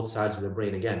linking both sides of your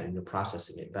brain again and you're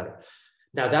processing it better.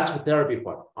 Now that's the therapy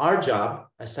part. Our job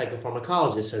as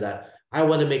psychopharmacologists are that I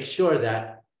want to make sure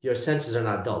that your senses are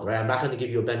not dulled, right? I'm not going to give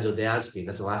you a benzodiazepine.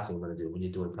 That's the last thing I'm going to do when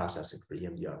you're doing processing for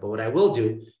EMDR. But what I will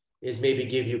do is maybe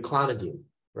give you clonidine,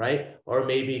 right? Or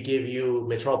maybe give you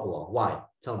metropolol. Why?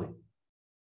 Tell me.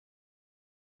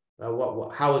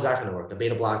 How is that going to work? A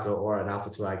beta blocker or an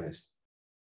alpha-2 agonist?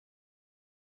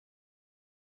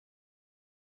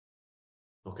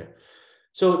 Okay.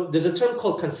 So there's a term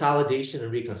called consolidation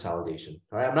and reconsolidation.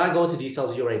 All right. I'm not going into details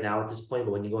with you right now at this point,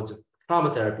 but when you go into trauma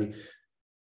therapy,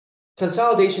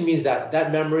 consolidation means that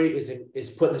that memory is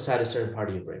put inside a certain part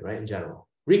of your brain, right? In general.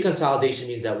 Reconsolidation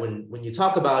means that when you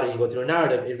talk about it, you go through a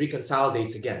narrative, it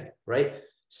reconsolidates again, right?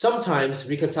 Sometimes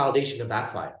reconsolidation can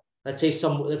backfire. Let's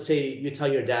say you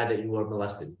tell your dad that you were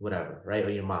molested, whatever, right?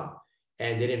 Or your mom,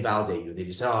 and they didn't validate you. They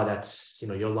just said, oh, that's, you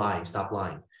know, you're lying, stop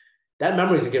lying. That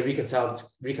memory is going to get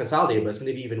reconsolidated, but it's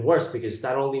going to be even worse because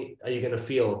not only are you going to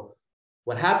feel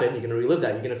what happened, you're going to relive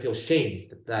that, you're going to feel shame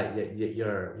that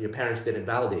your parents didn't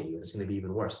validate you. It's going to be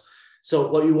even worse. So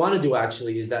what you want to do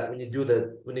actually is that when you do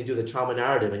the trauma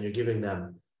narrative and you're giving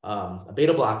them a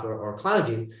beta blocker or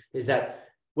clonidine, is that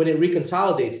when it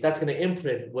reconsolidates, that's going to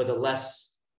imprint with a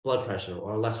less blood pressure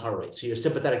or less heart rate. So your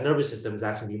sympathetic nervous system is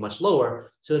actually be much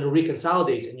lower. So when it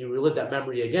reconsolidates and you relive that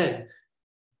memory again,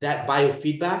 that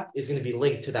biofeedback is going to be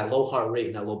linked to that low heart rate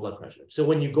and that low blood pressure. So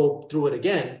when you go through it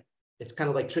again, it's kind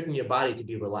of like tricking your body to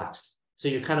be relaxed. So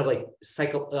you're kind of like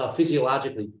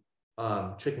physiologically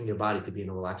tricking your body to be in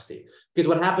a relaxed state. Because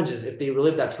what happens is if they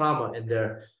relive that trauma and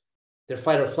their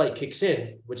fight or flight kicks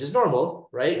in, which is normal,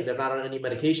 right? They're not on any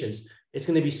medications. It's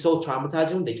going to be so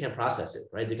traumatizing they can't process it,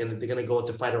 right? They're going to go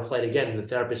into fight or flight again, and the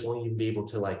therapist won't even be able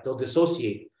to they'll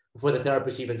dissociate before the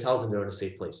therapist even tells them they're in a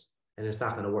safe place, and it's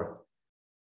not going to work.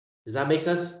 Does that make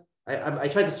sense? I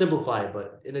tried to simplify it,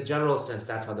 but in a general sense,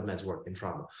 that's how the meds work in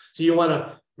trauma. So you want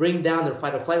to bring down their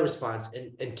fight or flight response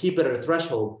and keep it at a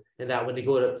threshold, and that when they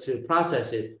go to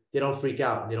process it, they don't freak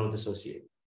out and they don't dissociate.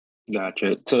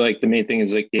 Gotcha. So the main thing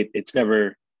is it's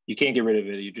never, you can't get rid of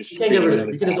it. You can't get rid of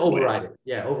it. You can just override it.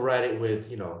 Yeah, override it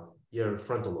with your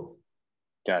frontal lobe.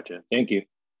 Gotcha. Thank you.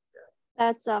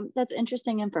 That's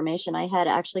interesting information. I had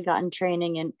actually gotten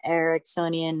training in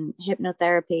Ericksonian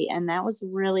hypnotherapy, and that was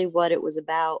really what it was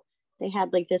about. They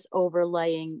had this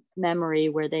overlaying memory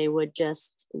where they would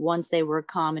just, once they were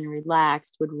calm and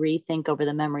relaxed, would rethink over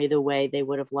the memory the way they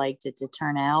would have liked it to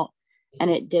turn out.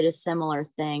 And it did a similar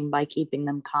thing by keeping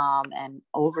them calm and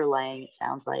overlaying, it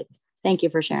sounds like. Thank you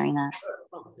for sharing that.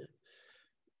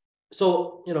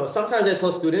 So, sometimes I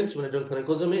tell students when they're doing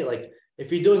clinicals with me,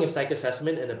 if you're doing a psych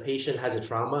assessment and a patient has a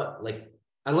trauma,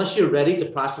 unless you're ready to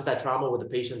process that trauma with the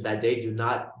patient that day, do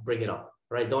not bring it up,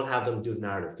 right? Don't have them do the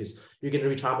narrative because you're going to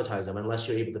re-traumatize them unless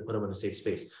you're able to put them in a safe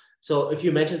space. So if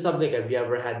you mention something, have you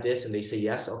ever had this? And they say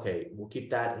yes, okay, we'll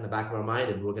keep that in the back of our mind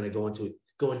and we're going to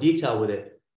go in detail with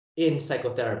it in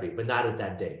psychotherapy, but not at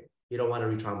that day. You don't want to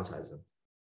re-traumatize them.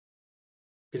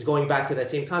 Because going back to that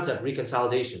same concept,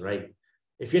 reconsolidation, right?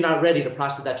 If you're not ready to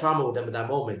process that trauma with them at that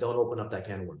moment, don't open up that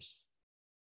can of worms.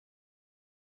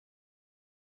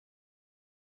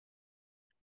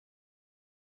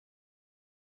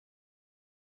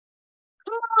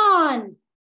 Come on.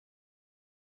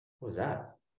 What was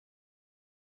that?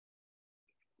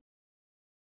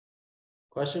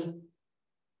 Question?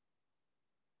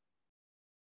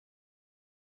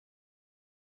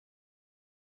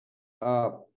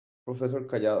 Professor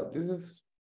Callao, this is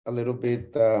a little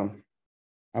bit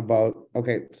about,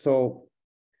 okay, so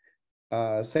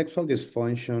sexual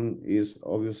dysfunction is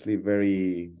obviously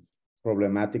very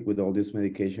problematic with all these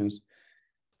medications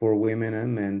for women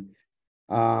and men.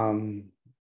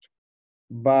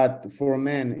 But for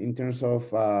men, in terms of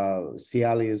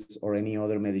Cialis or any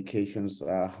other medications,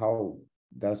 how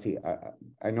does he,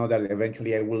 I know that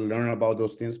eventually I will learn about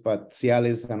those things, but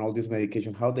Cialis and all these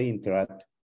medications, how they interact?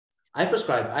 I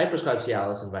prescribe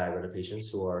Cialis and Viagra to patients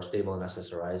who are stable in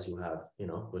SSRIs who have,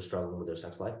 who are struggling with their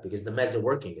sex life because the meds are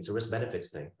working. It's a risk benefits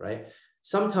thing, right?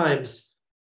 Sometimes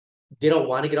they don't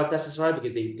want to get off the SSRI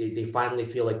because they finally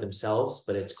feel like themselves,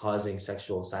 but it's causing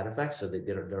sexual side effects. So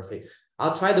they're afraid.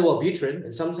 I'll try the Wellbutrin,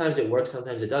 and sometimes it works,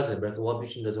 sometimes it doesn't. But if the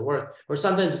Wellbutrin doesn't work, or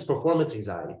sometimes it's performance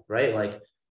anxiety, right? Like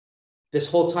this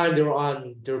whole time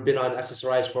they've been on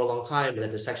SSRIs for a long time, but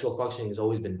their sexual functioning has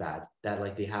always been bad. That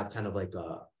like they have kind of like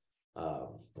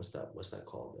what's that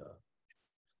called?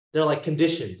 They're like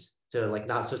conditioned to like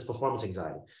not, so it's performance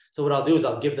anxiety. So what I'll do is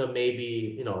I'll give them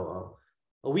maybe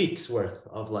a week's worth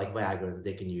of like Viagra that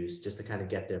they can use just to kind of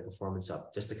get their performance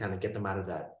up, just to kind of get them out of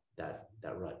that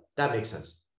rut. That makes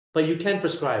sense. But you can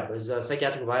prescribe, as a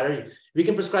psychiatric provider, we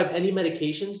can prescribe any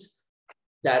medications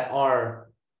that are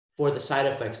for the side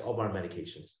effects of our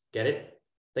medications. Get it?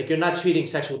 Like you're not treating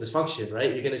sexual dysfunction,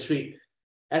 right? You're going to treat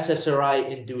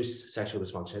SSRI-induced sexual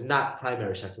dysfunction, not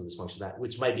primary sexual dysfunction,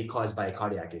 which might be caused by a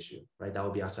cardiac issue, right? That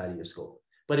would be outside of your scope.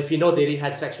 But if you know they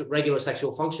had regular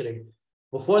sexual functioning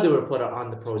before they were put on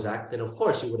the Prozac, then of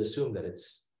course you would assume that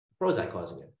it's Prozac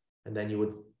causing it, and then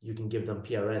you can give them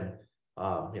PRN,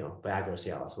 Viagra,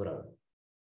 Cialis, whatever.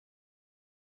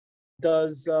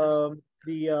 Does do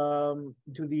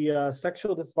the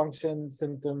sexual dysfunction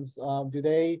symptoms do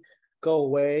they go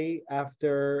away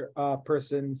after a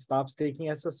person stops taking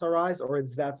SSRIs, or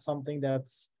is that something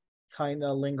that's kind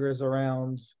of lingers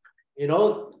around?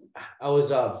 I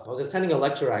was attending a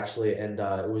lecture actually, and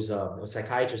it was a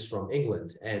psychiatrist from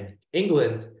England, and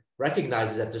England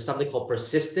recognizes that there's something called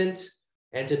persistent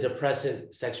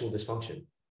antidepressant sexual dysfunction.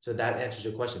 So that answers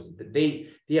your question. They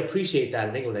appreciate that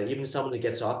in England, that even someone who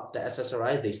gets off the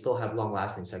SSRIs, they still have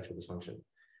long-lasting sexual dysfunction.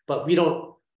 But we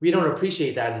don't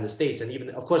appreciate that in the States, and even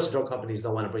of course the drug companies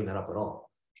don't want to bring that up at all.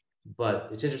 But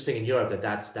it's interesting in Europe that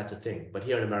that's a thing, but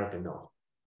here in America, no.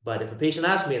 But if a patient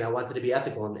asks me and I wanted to be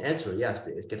ethical and answer, yes,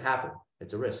 it could happen.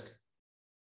 It's a risk.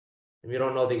 And we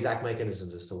don't know the exact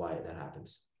mechanisms as to why that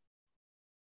happens.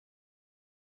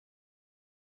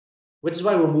 Which is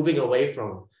why we're moving away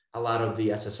from a lot of the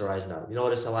SSRIs now. You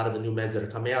notice a lot of the new meds that are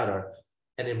coming out are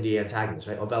NMDA antagonists,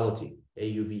 right? Auvelity,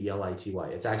 Auvelity.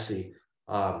 It's actually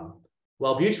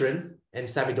Wellbutrin and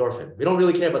samidorphan. We don't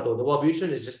really care about the Wellbutrin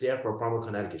is just there for a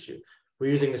pharmacokinetic issue.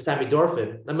 We're using the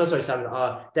samidorphan,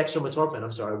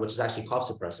 dextromethorphan, which is actually cough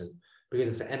suppressant because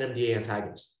it's an NMDA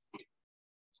antagonist.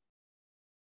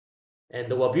 And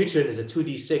the Wellbutrin is a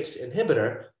 2D6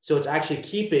 inhibitor, so it's actually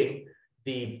keeping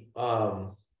the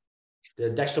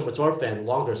dextromethorphan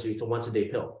longer, so it's a once-a-day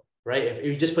pill, right? If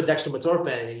you just put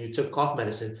dextromethorphan and you took cough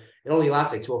medicine, it only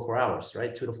lasts like 2 or 4 hours,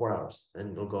 right? 2 to 4 hours,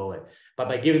 and it'll go away. But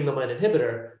by giving them an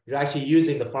inhibitor, you're actually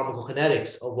using the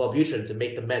pharmacokinetics of Wellbutrin to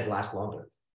make the med last longer.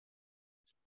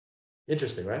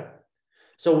 Interesting, right?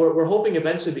 So we're hoping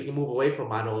eventually we can move away from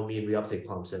monoamine reuptake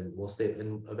pumps, and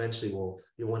eventually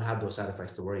you won't have those side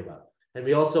effects to worry about. And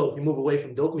we also, if you move away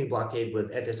from dopamine blockade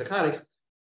with antipsychotics,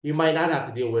 you might not have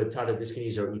to deal with tardive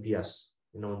dyskinesia or EPS,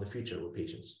 in the future with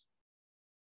patients.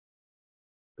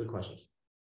 Good questions.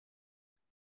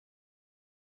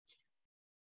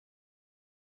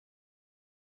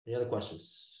 Any other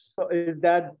questions? So is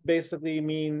that basically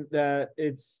mean that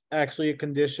it's actually a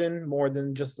condition more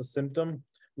than just a symptom,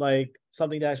 like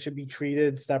something that should be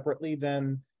treated separately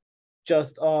than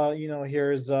just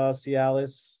here's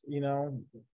Cialis,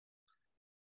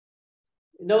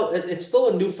 No, it's still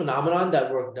a new phenomenon that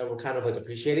we're kind of like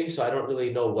appreciating. So I don't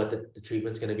really know what the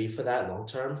treatment's going to be for that long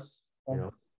term.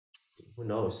 Who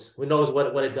knows? Who knows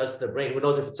what it does to the brain? Who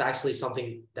knows if it's actually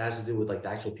something that has to do with like the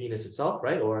actual penis itself,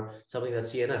 right? Or something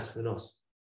that's CNS? Who knows?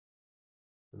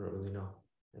 I don't really know.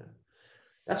 Yeah,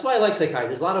 that's why I like psychiatry.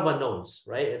 There's a lot of unknowns,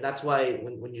 right? And that's why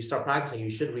when you start practicing, you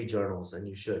should read journals, and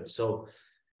you should. So,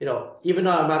 even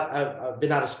though I've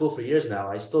been out of school for years now,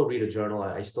 I still read a journal.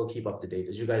 I still keep up to date.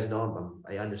 As you guys know,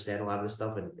 I understand a lot of this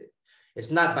stuff, and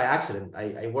it's not by accident.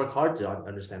 I work hard to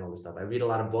understand all this stuff. I read a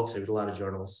lot of books. I read a lot of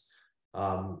journals,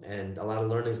 and a lot of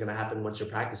learning is going to happen once you're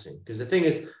practicing. Because the thing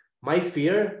is, my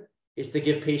fear is to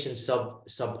give patients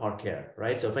subpar care,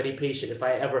 right? So if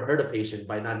I ever hurt a patient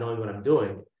by not knowing what I'm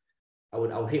doing, I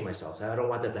would hate myself. I don't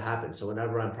want that to happen. So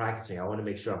whenever I'm practicing, I want to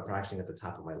make sure I'm practicing at the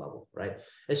top of my level, right?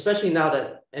 Especially now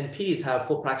that NPs have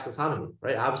full practice autonomy,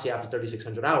 right? Obviously, after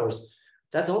 3,600 hours,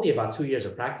 that's only about 2 years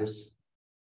of practice.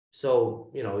 So,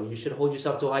 you should hold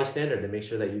yourself to a high standard and make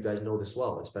sure that you guys know this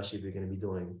well, especially if you're going to be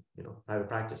doing, private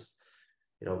practice.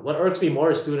 What irks me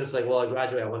more is students like, well, I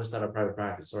graduate, I want to start a private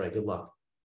practice. All right, good luck.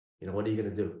 What are you going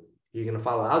to do? You're going to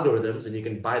follow algorithms, and you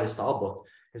can buy the stall book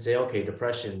and say, okay,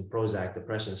 depression, Prozac,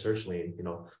 depression, sertraline,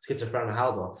 schizophrenia,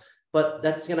 Haldol. But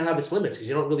that's going to have its limits because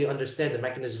you don't really understand the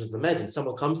mechanisms of the meds. And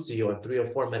someone comes to you on 3 or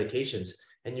 4 medications,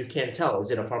 and you can't tell, is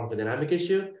it a pharmacodynamic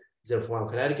issue? Is it a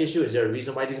pharmacokinetic issue? Is there a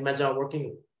reason why these meds aren't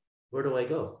working? Where do I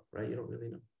go, right? You don't really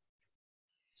know.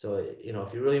 So,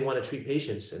 if you really want to treat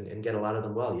patients and get a lot of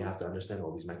them well, you have to understand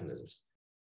all these mechanisms.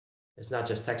 It's not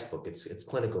just textbook, it's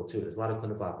clinical too. There's a lot of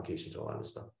clinical applications to a lot of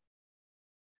this stuff.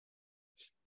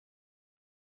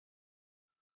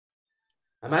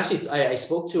 I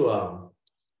spoke to, oh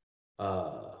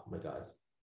my God,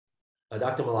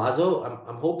 Dr. Malazzo.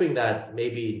 I'm hoping that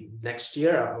maybe next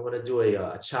year I want to do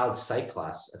a child psych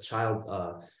class, a child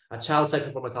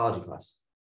psychopharmacology class,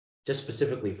 just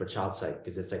specifically for child psych,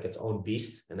 because it's like its own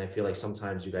beast. And I feel like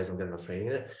sometimes you guys don't get enough training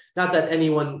in it. Not that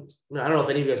anyone, I don't know if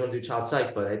any of you guys want to do child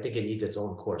psych, but I think it needs its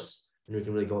own course. And we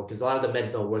can really go, because a lot of the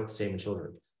meds don't work the same in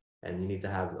children. And you need to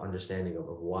have understanding of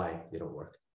why they don't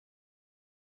work.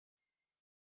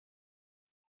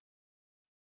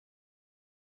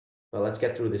 Well, let's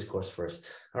get through this course first.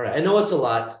 All right, I know it's a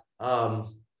lot.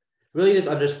 Really just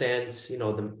understand,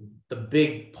 the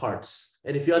big parts.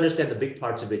 And if you understand the big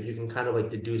parts of it, you can kind of like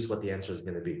deduce what the answer is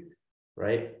going to be,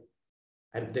 right?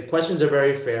 And the questions are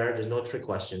very fair. There's no trick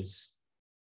questions.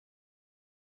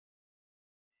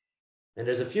 And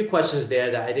there's a few questions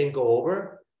there that I didn't go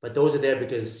over, but those are there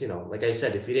because, like I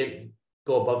said, if you didn't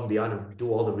go above and beyond and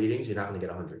do all the readings, you're not going to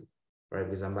get 100, right?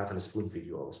 Because I'm not going to spoon feed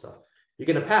you all the stuff. You're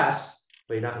going to pass,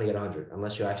 but you're not going to get 100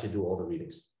 unless you actually do all the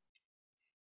readings,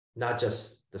 not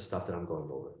just the stuff that I'm going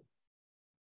over.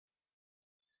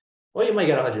 Or you might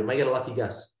get 100, you might get a lucky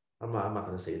guess. I'm not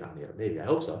going to say you're not going to get it. Maybe, I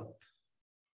hope so.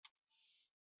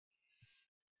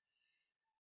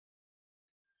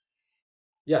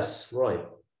 Yes, Roy.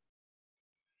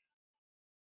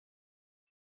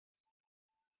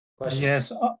 Question.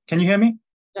 Yes, can you hear me?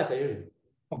 Yes, I hear you.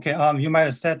 Okay, you might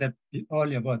have said that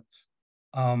earlier, but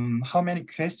how many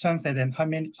questions and then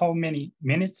how many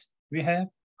minutes we have?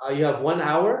 You have 1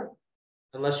 hour,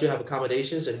 unless you have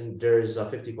accommodations, and there's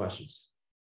 50 questions.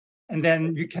 And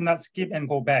then you cannot skip and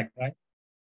go back, right?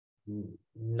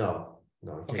 No.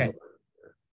 Okay.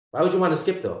 Why would you want to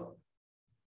skip though?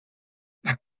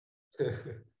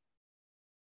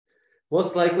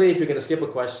 Most likely, if you're going to skip a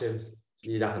question,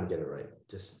 you're not going to get it right.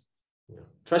 Just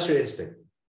trust your instinct.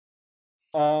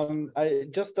 I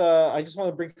just want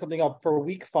to bring something up for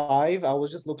week 5. I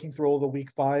was just looking through all the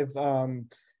week 5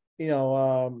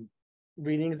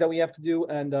 readings that we have to do,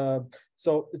 and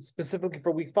so specifically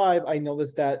for week 5, I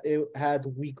noticed that it had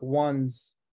week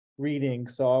 1's reading,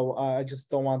 so I just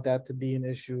don't want that to be an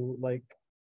issue like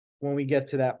when we get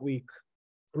to that week.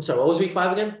 I'm sorry, what was week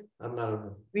 5 again? I'm not.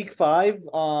 Week 5,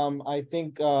 I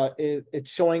think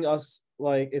it's showing us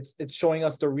like it's showing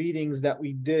us the readings that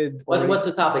we did. What's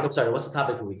the topic? I'm sorry, what's the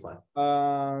topic for week 5?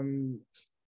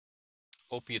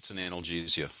 Opiates and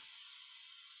analgesia.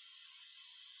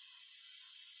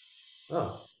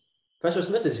 Oh, Professor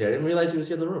Smith is here. I didn't realize he was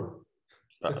here in the room.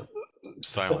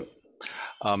 Silent.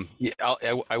 Yeah,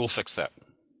 I will fix that.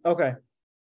 Okay,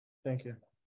 thank you.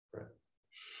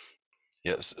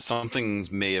 Yes, some things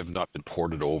may have not been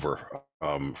ported over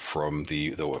from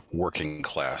the working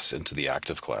class into the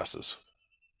active classes.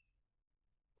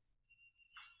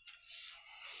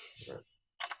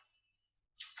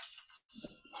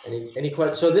 Any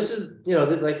questions? So this is,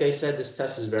 like I said, this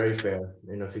test is very fair.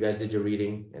 If you guys did your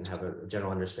reading and have a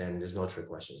general understanding, there's no trick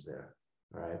questions there.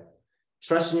 All right.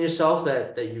 Trust in yourself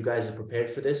that you guys are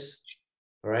prepared for this.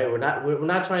 All right. We're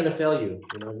not trying to fail you.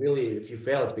 Really, if you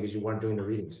fail, it's because you weren't doing the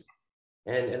readings.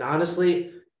 And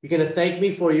honestly, you're gonna thank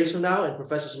me 4 years from now and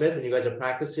Professor Smith when you guys are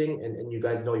practicing and you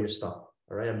guys know your stuff.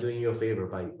 All right. I'm doing you a favor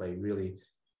by really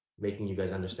making you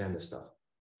guys understand this stuff.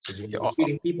 Because you're gonna be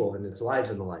treating people and its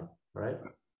lives in the line. All right.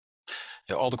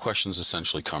 Yeah, all the questions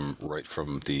essentially come right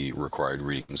from the required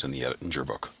readings in the Ettinger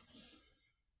book.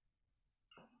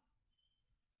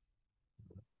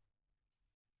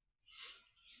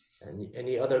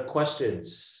 Any other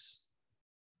questions?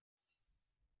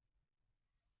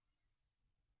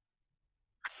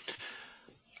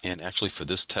 And actually for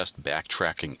this test,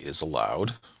 backtracking is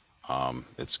allowed.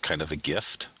 It's kind of a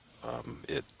gift.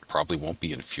 It probably won't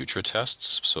be in future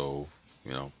tests, so,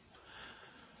 you know,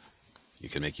 you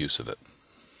can make use of it.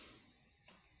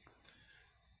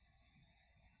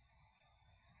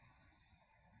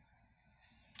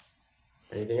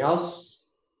 Anything else?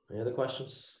 Any other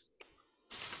questions?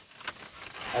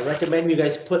 I recommend you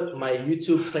guys put my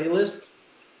YouTube playlist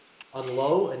on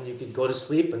low and you can go to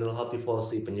sleep and it'll help you fall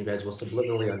asleep and you guys will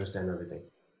subliminally understand everything.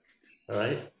 All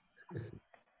right.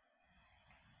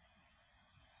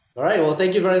 All right. Well,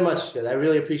 thank you very much, guys. I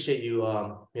really appreciate you,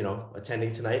 you know,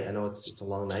 attending tonight. I know it's a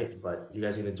long night, but you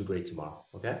guys are going to do great tomorrow.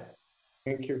 Okay.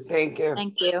 Thank you. Thank you.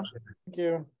 Thank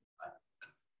you.